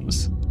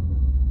problems.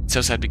 This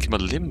house had become a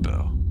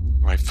limbo,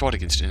 where I fought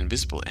against an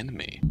invisible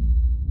enemy.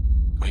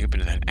 Going up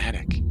into that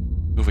attic,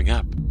 moving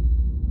up,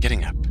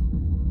 getting up,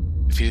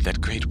 defeated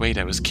that great weight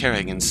I was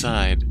carrying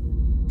inside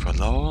for a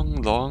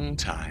long, long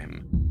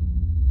time.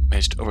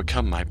 Managed to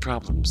overcome my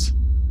problems.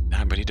 Now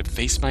I'm ready to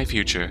face my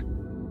future.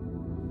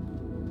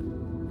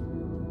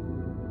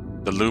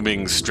 The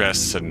looming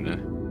stress and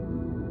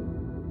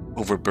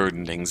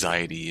overburdened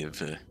anxiety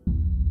of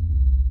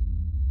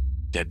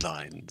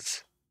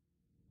deadlines,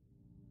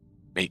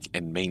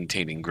 and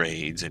maintaining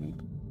grades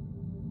and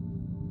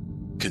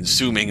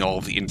consuming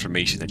all the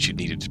information that you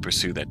needed to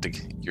pursue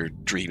your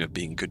dream of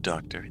being a good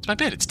doctor. It's my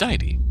bed, it's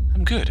tidy.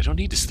 I'm good, I don't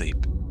need to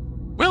sleep.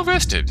 Well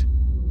rested.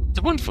 It's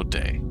a wonderful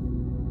day.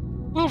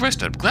 Well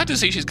rested. I'm glad to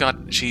see she's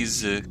gotten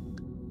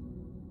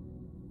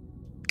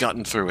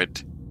through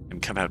it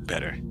and come out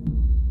better.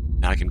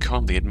 Now I can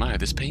calmly admire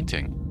this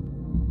painting.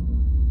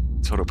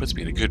 This photo puts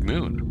me in a good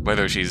mood.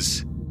 Whether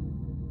she's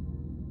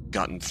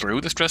gotten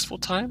through the stressful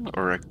time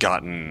or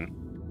gotten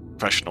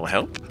professional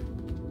help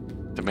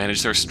to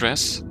manage their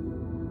stress,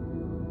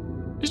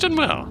 she's done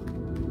well.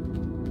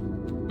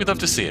 We'd love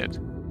to see it.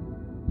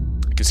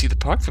 I can see the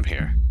park from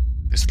here.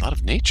 There's a lot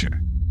of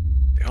nature.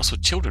 There are also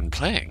children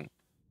playing.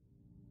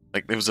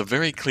 Like, there was a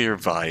very clear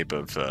vibe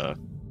of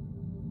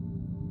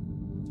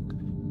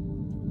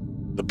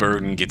the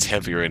burden gets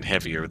heavier and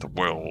heavier, the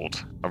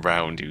world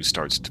around you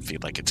starts to feel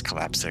like it's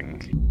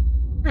collapsing.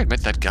 I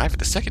met that guy for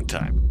the second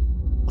time.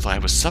 Although I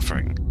was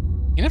suffering,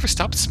 he never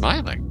stopped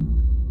smiling.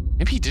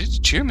 Maybe he did it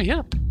to cheer me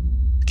up,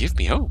 to give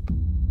me hope.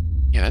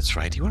 Yeah, that's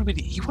right. He wanted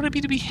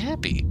me to be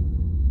happy.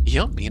 He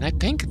helped me, and I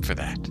thank him for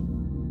that.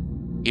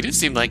 He did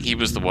seem like he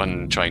was the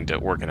one trying to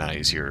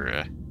organize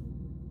your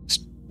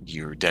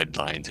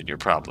deadlines and your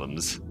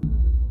problems.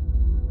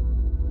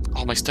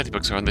 All my study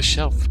books are on the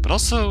shelf, but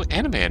also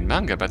anime and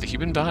manga about the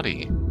human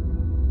body.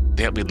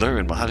 They help me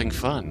learn while having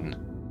fun.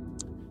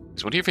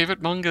 Is one of your favorite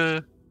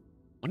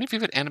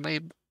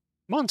anime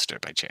monster,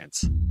 by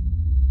chance?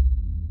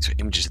 These are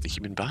images of the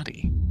human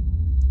body.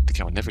 I think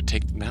I will never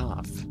take them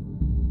off.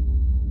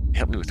 They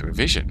help me with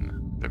revision.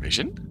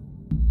 Revision?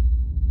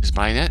 This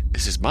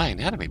is my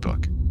anatomy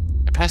book.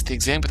 I passed the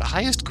exam with the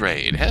highest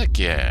grade. Heck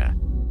yeah.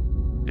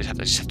 I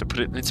just have to put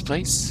it in its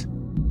place.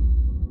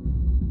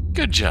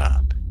 Good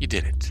job. You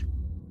did it.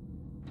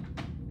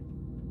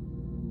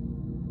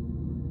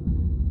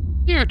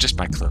 Here are just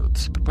my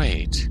clothes. But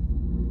wait.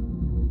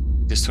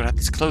 Just sort out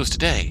these clothes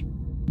today.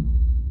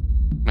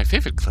 My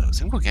favorite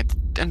clothes. I'm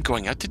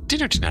going out to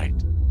dinner tonight.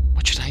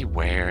 What should I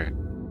wear?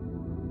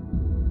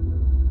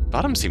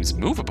 Bottom seems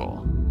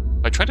movable.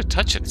 If I try to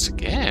touch it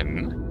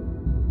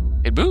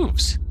again, it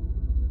moves.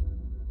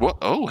 Whoa!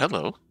 Oh,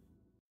 hello.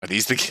 Are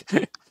these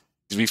the?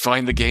 Did we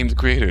find the game's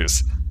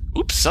creators?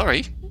 Oops,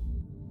 sorry.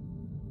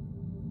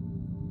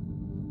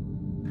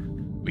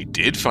 We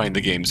did find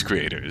the game's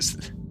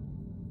creators.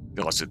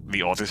 The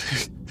author.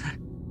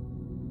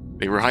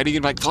 They were hiding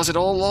in my closet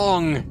all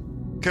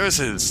along.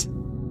 Curses.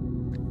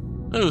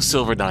 Oh,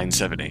 Silver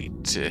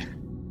 978.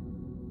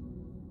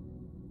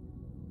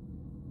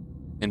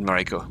 And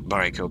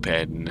Mariko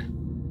Pen.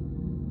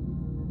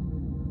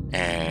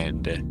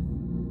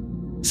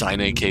 And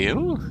Sine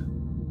KO?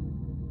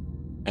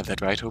 Have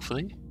that right,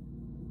 hopefully?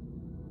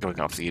 Going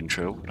off the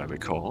intro, what I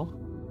recall.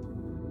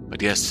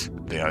 But yes,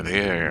 they are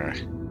there.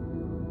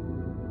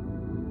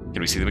 Can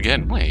we see them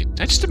again? Wait,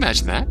 I just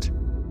imagined that.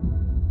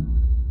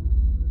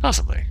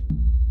 Possibly.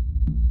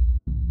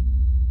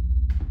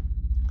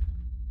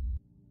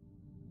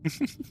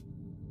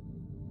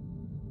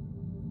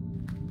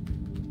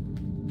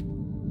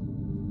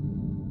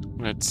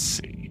 Let's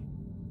see.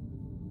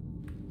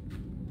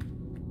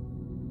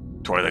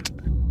 Toilet.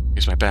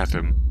 Here's my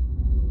bathroom.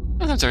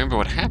 Sometimes I remember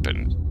what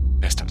happened.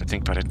 Best not to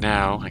think about it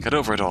now. I got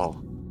over it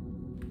all.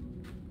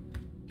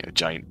 Get a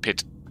giant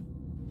pit.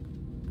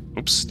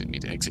 Oops, didn't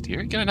need to exit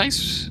here. Got a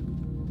nice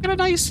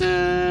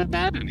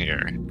mat in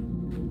here.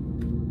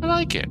 I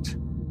like it.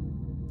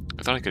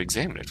 I thought I could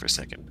examine it for a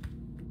second.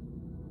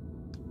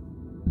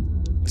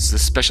 This is a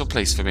special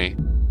place for me.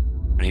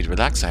 When I need to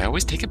relax, I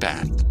always take a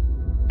bath.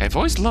 I've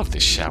always loved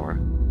this shower.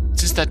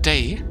 Since that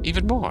day,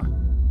 even more.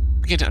 I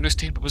began to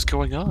understand what was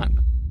going on.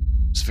 I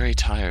was very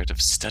tired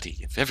of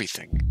study, of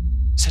everything.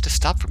 I just had to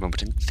stop for a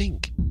moment and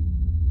think. I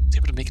was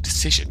able to make a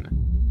decision.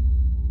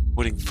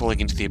 Falling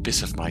into the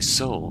abyss of my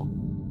soul.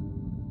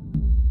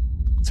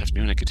 This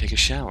afternoon I could take a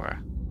shower.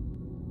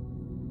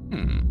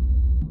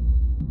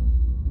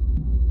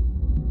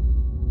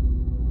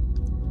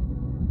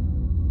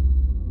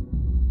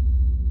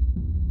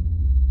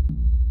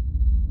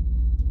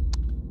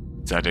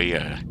 Is that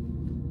a,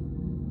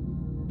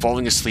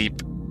 falling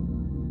asleep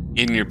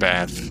in your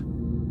bath?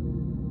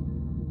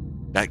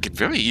 That could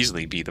very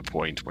easily be the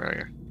point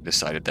where you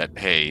decided that,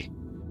 hey,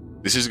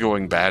 this is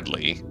going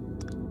badly.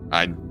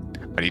 I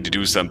need to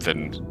do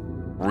something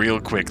real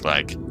quick,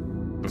 like,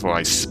 before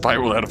I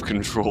spiral out of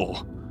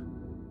control.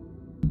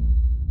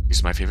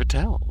 These are my favorite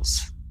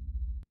towels.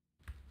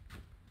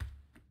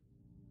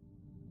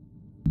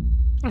 I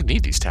don't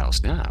need these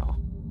towels now.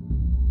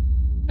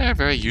 They're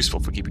very useful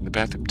for keeping the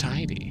bathroom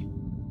tidy.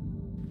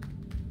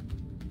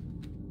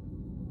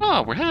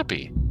 Oh, we're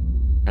happy.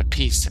 At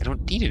peace, I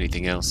don't need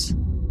anything else. I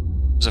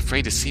was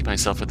afraid to see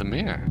myself in the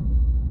mirror.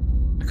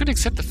 I couldn't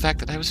accept the fact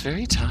that I was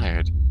very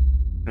tired.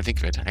 When I think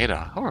of it, I had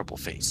a horrible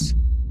face.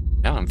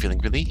 Now I'm feeling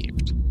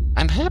relieved.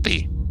 I'm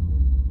happy.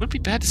 Would it be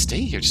bad to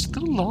stay here just a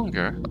little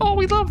longer? Oh,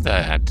 we love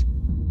that.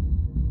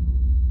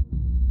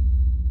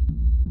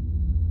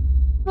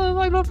 Well,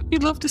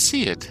 we'd love to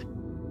see it.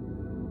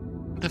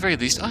 At the very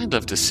least, I'd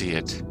love to see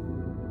it.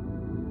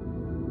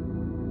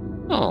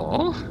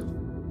 Oh.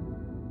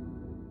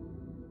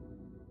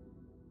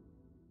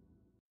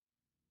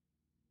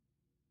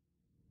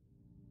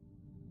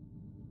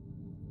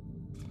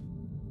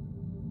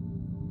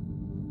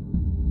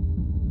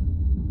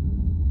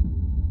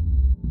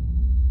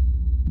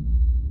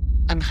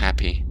 I'm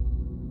happy.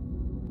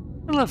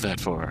 I love that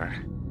for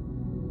her.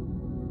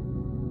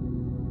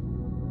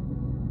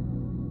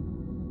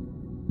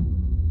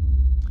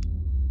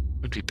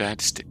 Would be bad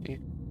to stay.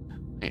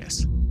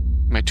 Yes.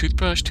 My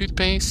toothbrush,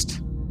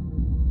 toothpaste.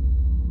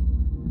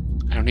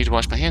 I don't need to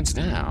wash my hands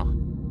now.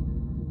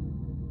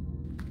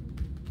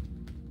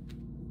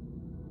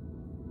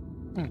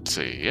 Let's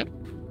see. Yep.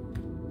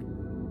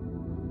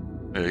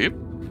 Yep.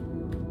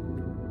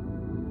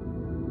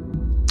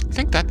 I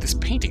think that this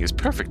painting is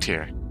perfect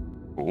here.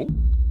 Oh,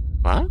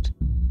 what?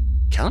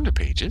 Calendar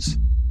pages?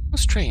 How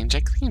strange.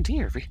 I cleaned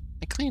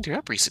her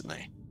up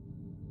recently.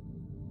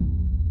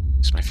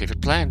 It's my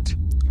favorite plant.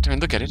 Every time I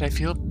look at it, I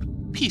feel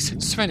peace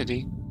and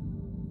serenity.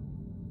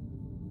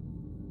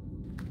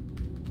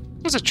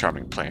 It's a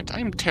charming plant. I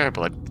am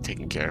terrible at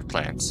taking care of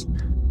plants.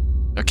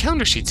 There are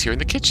calendar sheets here in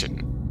the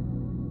kitchen.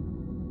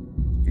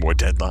 More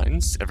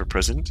deadlines, ever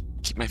present.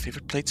 Keep my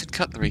favorite plates and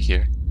cutlery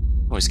here.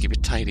 Always keep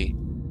it tidy.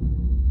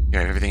 Here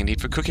I have everything I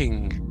need for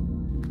cooking.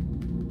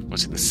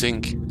 What's in the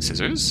sink?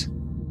 Scissors?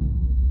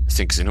 The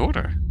sink's in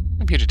order.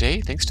 I'm here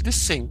today thanks to this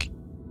sink.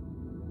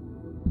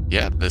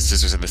 Yeah, the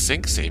scissors in the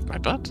sink saved my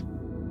butt.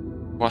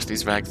 Washed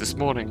these rags this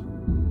morning.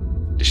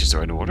 Dishes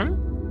are in order.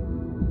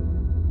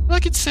 I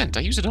like its scent.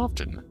 I use it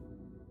often.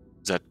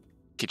 Is that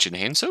kitchen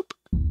hand soap?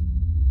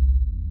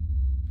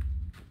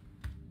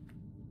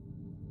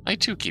 I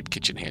too keep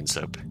kitchen hand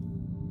soap.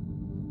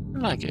 I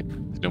like it.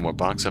 There's no more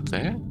box up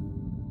there.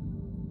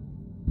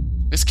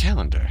 This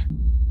calendar.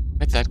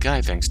 Met that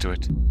guy thanks to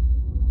it.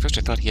 First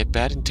I thought he had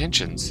bad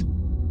intentions.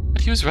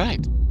 But he was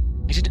right.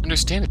 I didn't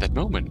understand at that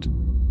moment.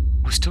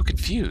 I was still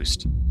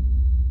confused.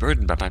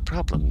 Burdened by my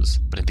problems.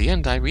 But in the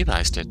end I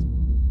realized it.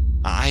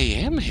 I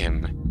am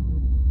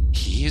him.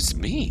 He is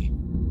me.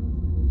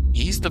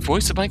 He's the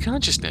voice of my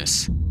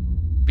consciousness.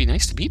 It'd be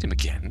nice to meet him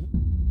again.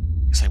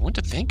 Because I want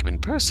to thank him in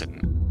person.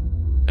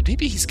 But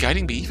maybe he's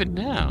guiding me even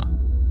now.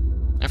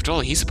 After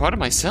all, he's a part of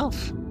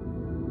myself.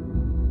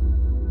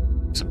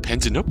 Some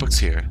pens and notebooks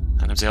here.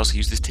 Sometimes I also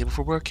use this table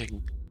for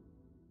working.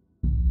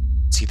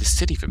 See the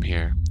city from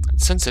here. At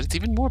sunset, it's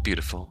even more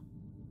beautiful.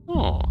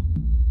 Oh.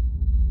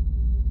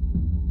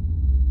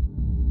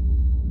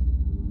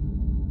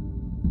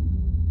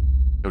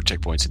 No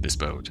checkpoints in this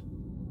mode.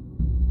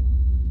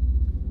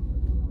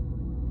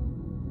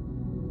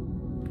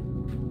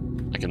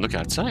 I can look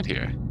outside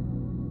here.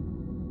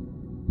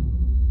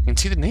 I can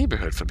see the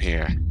neighborhood from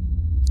here.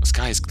 The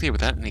sky is clear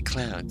without any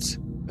clouds.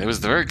 There was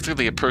very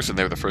clearly a person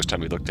there the first time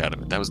we looked at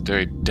him. That was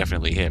very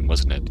definitely him,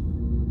 wasn't it?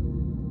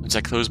 Once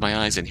I close my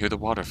eyes and hear the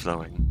water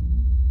flowing.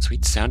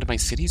 Sweet sound of my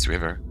city's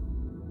river.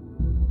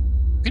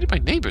 I greeted my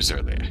neighbors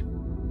earlier.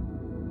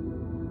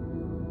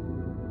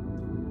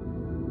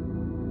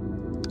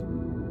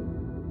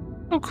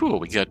 Oh, cool.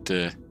 We got,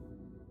 they're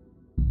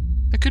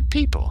good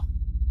people.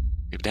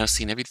 We've now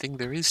seen everything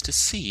there is to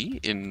see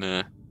in,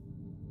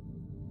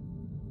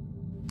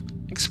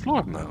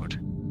 explore mode.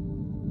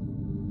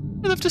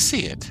 I'd love to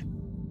see it.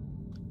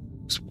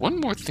 There's one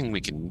more thing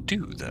we can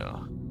do,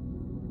 though.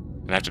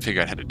 And I have to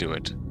figure out how to do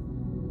it.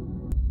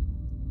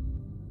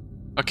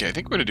 Okay, I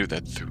think we're going to do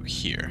that through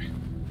here.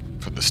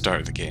 From the start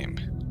of the game.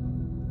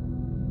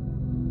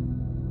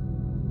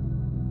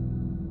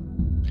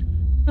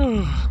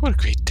 Oh, what a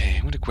great day.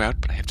 I want to go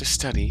out, but I have to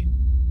study.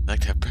 I'd like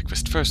to have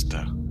breakfast first,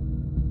 though.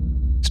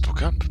 Just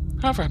woke up.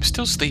 However, I'm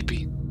still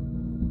sleepy.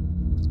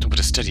 Don't want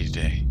to study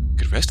today.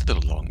 Could rest a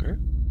little longer.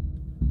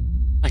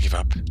 I give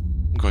up.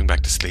 I'm going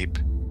back to sleep.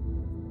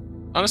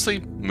 Honestly,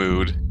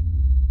 mood.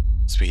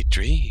 Sweet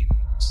dreams.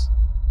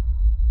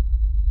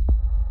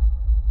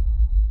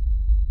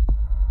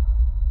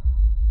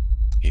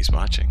 He's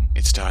watching.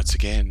 It starts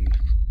again.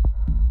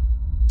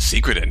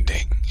 Secret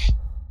ending.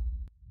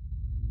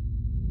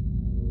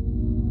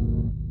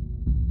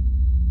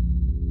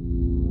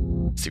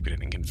 Secret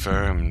ending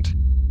confirmed.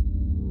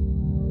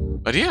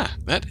 But yeah,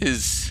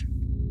 that's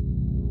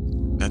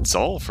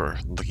all for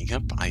looking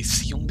up. I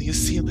see only a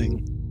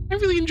ceiling. I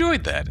really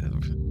enjoyed that.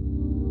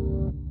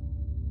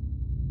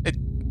 It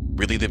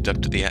really lived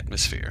up to the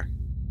atmosphere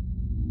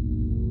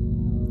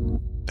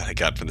that I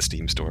got from the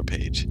Steam store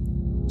page.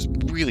 It's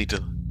really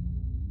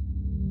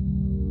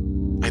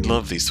I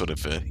love these sort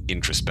of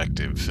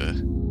introspective,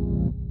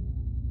 on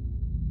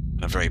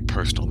a very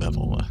personal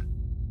level,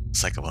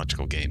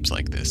 psychological games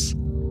like this.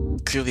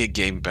 Clearly a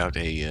game about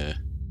a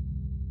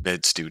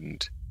med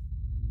student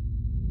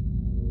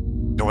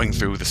going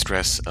through the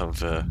stress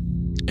of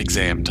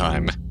exam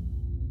time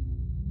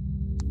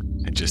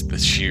and just the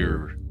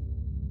sheer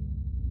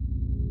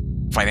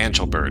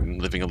financial burden,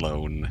 living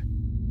alone,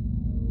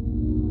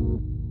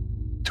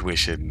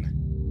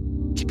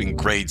 tuition, keeping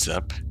grades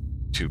up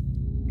to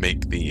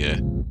make the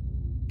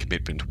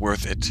commitment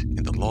worth it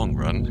in the long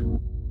run,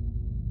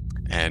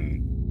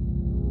 and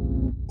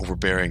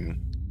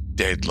overbearing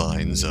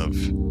deadlines of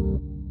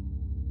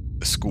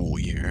the school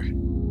year,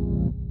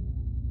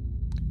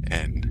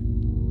 and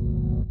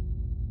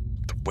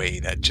the way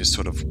that just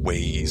sort of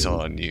weighs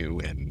on you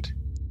and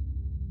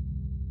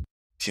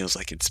feels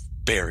like it's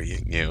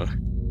burying you.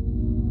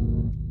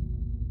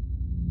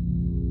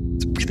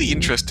 It's a really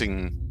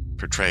interesting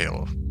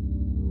portrayal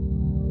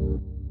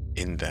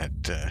in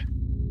that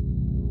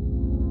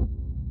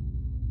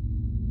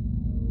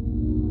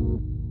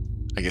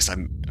I guess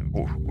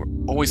we're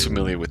always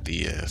familiar with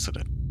the sort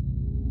of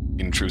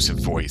intrusive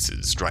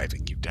voices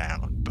driving you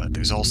down, but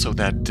there's also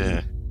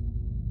that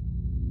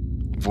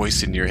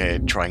voice in your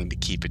head trying to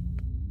keep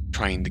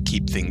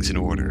things in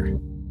order.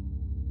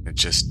 I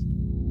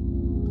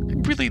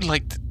really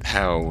liked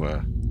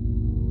how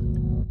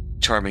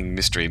charming,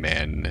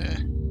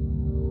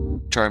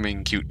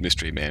 cute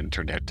mystery man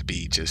turned out to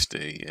be just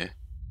a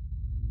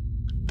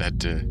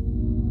that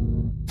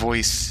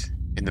voice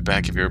in the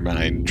back of your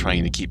mind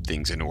trying to keep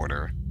things in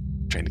order,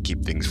 trying to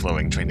keep things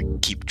flowing, trying to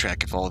keep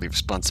track of all the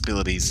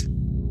responsibilities.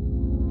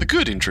 The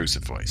good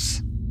intrusive voice.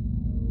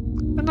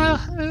 And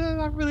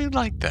I really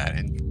like that.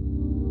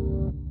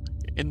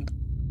 And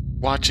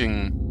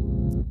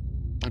watching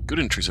a good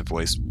intrusive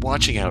voice,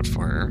 watching out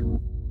for her,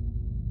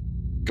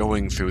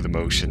 going through the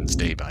motions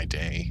day by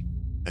day,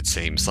 that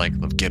same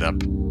cycle of get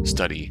up,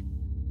 study,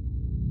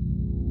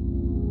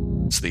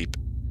 sleep,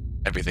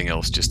 everything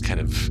else just kind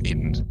of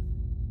in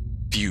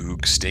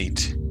fugue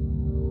state,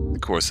 the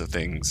course of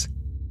things.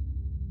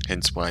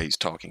 Hence why he's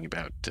talking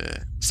about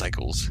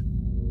cycles.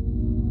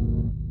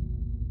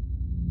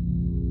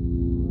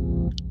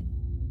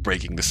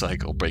 Breaking the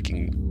cycle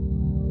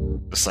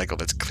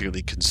that's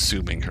clearly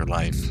consuming her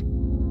life.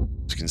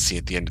 As you can see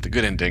at the end of the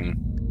good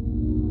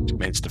ending, she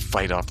managed to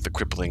fight off the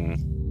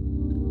crippling,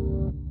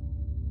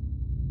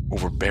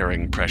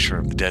 overbearing pressure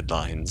of the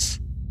deadlines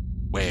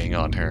weighing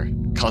on her,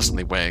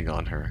 constantly weighing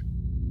on her.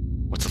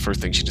 What's the first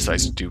thing she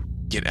decides to do?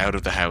 Get out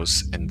of the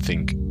house and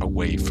think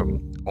away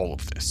from all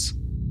of this.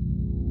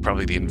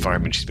 Probably the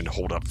environment she's been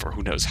holed up for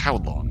who knows how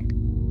long.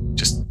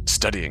 Just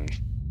studying.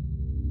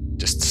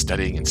 Just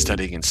studying and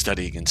studying and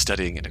studying and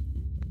studying, and it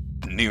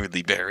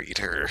nearly buried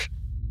her.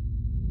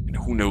 And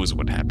who knows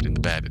what happened in the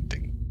bad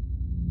ending.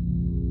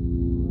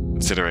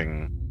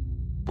 Considering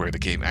where the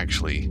game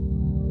actually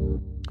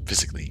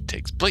physically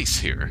takes place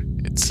here,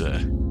 it's a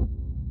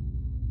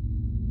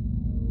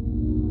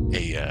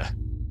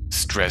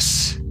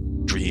stress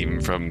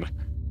dream from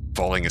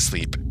falling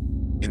asleep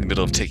in the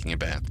middle of taking a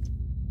bath.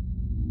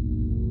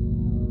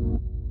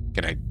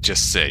 Can I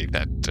just say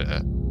that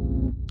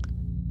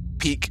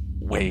peak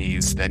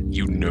ways that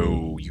you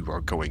know you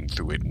are going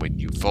through it when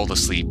you fall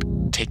asleep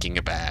taking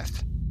a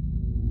bath,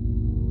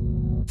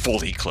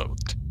 fully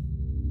clothed.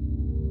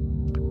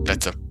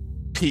 That's a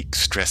peak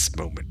stress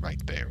moment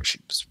right there. She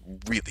was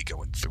really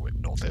going through it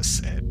and all this,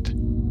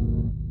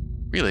 and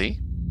really,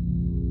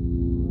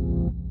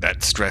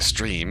 that stress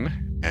dream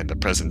and the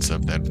presence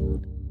of that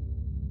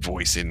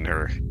voice in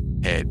her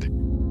head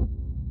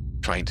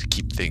trying to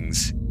keep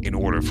things in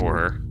order for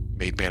her,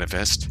 made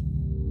manifest,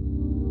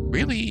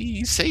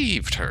 really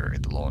saved her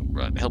in the long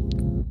run,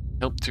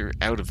 helped her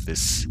out of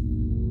this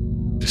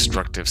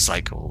destructive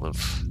cycle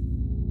of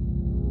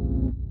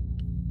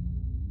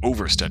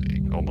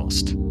overstudying,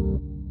 almost.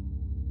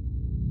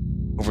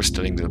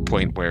 Overstudying to the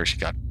point where she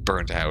got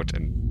burnt out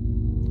and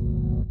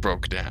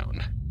broke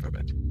down from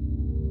it.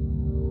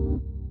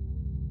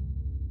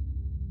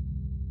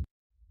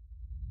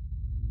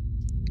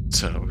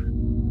 So,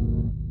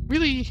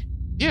 really,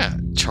 yeah,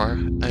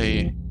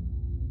 a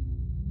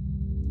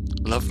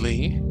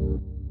lovely,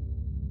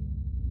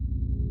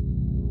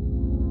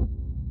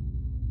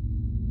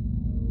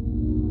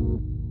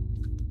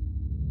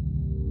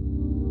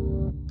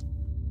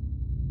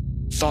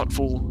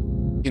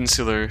 thoughtful,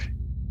 insular,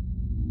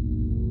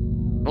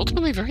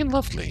 ultimately very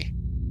lovely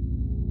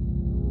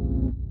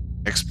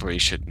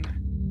exploration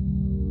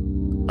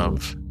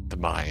of the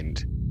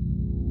mind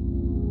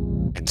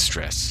and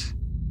stress.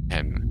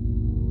 And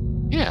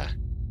yeah,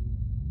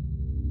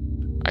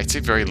 I'd say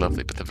very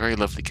lovely, but the very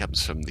lovely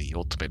comes from the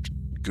ultimate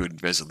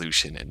good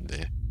resolution and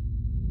the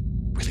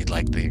really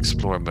like the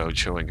explore mode,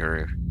 showing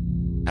her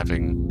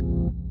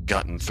having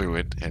gotten through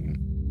it and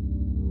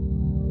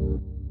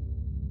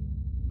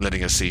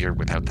letting us see her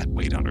without that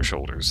weight on her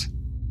shoulders.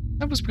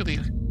 That was really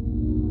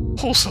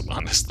wholesome,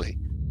 honestly.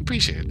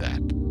 Appreciated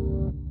that.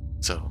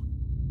 So,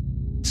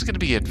 this is going to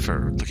be it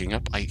for looking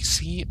up I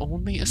See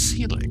Only a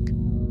Ceiling.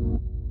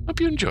 Hope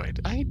you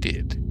enjoyed. I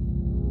did.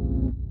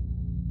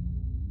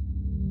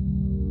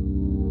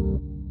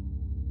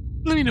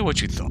 Let me know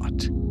what you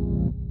thought.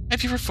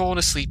 Have you ever fallen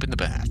asleep in the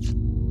bath?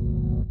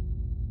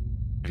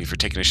 Have you ever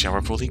taken a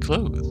shower fully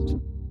clothed?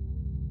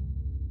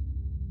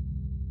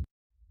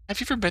 Have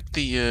you ever met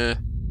the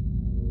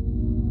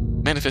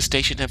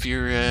manifestation of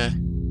your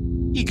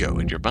ego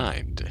in your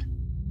mind,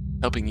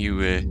 helping you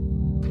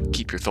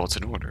keep your thoughts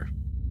in order?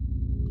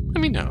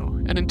 Let me know,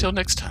 and until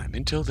next time,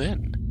 until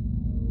then,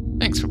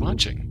 thanks for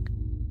watching.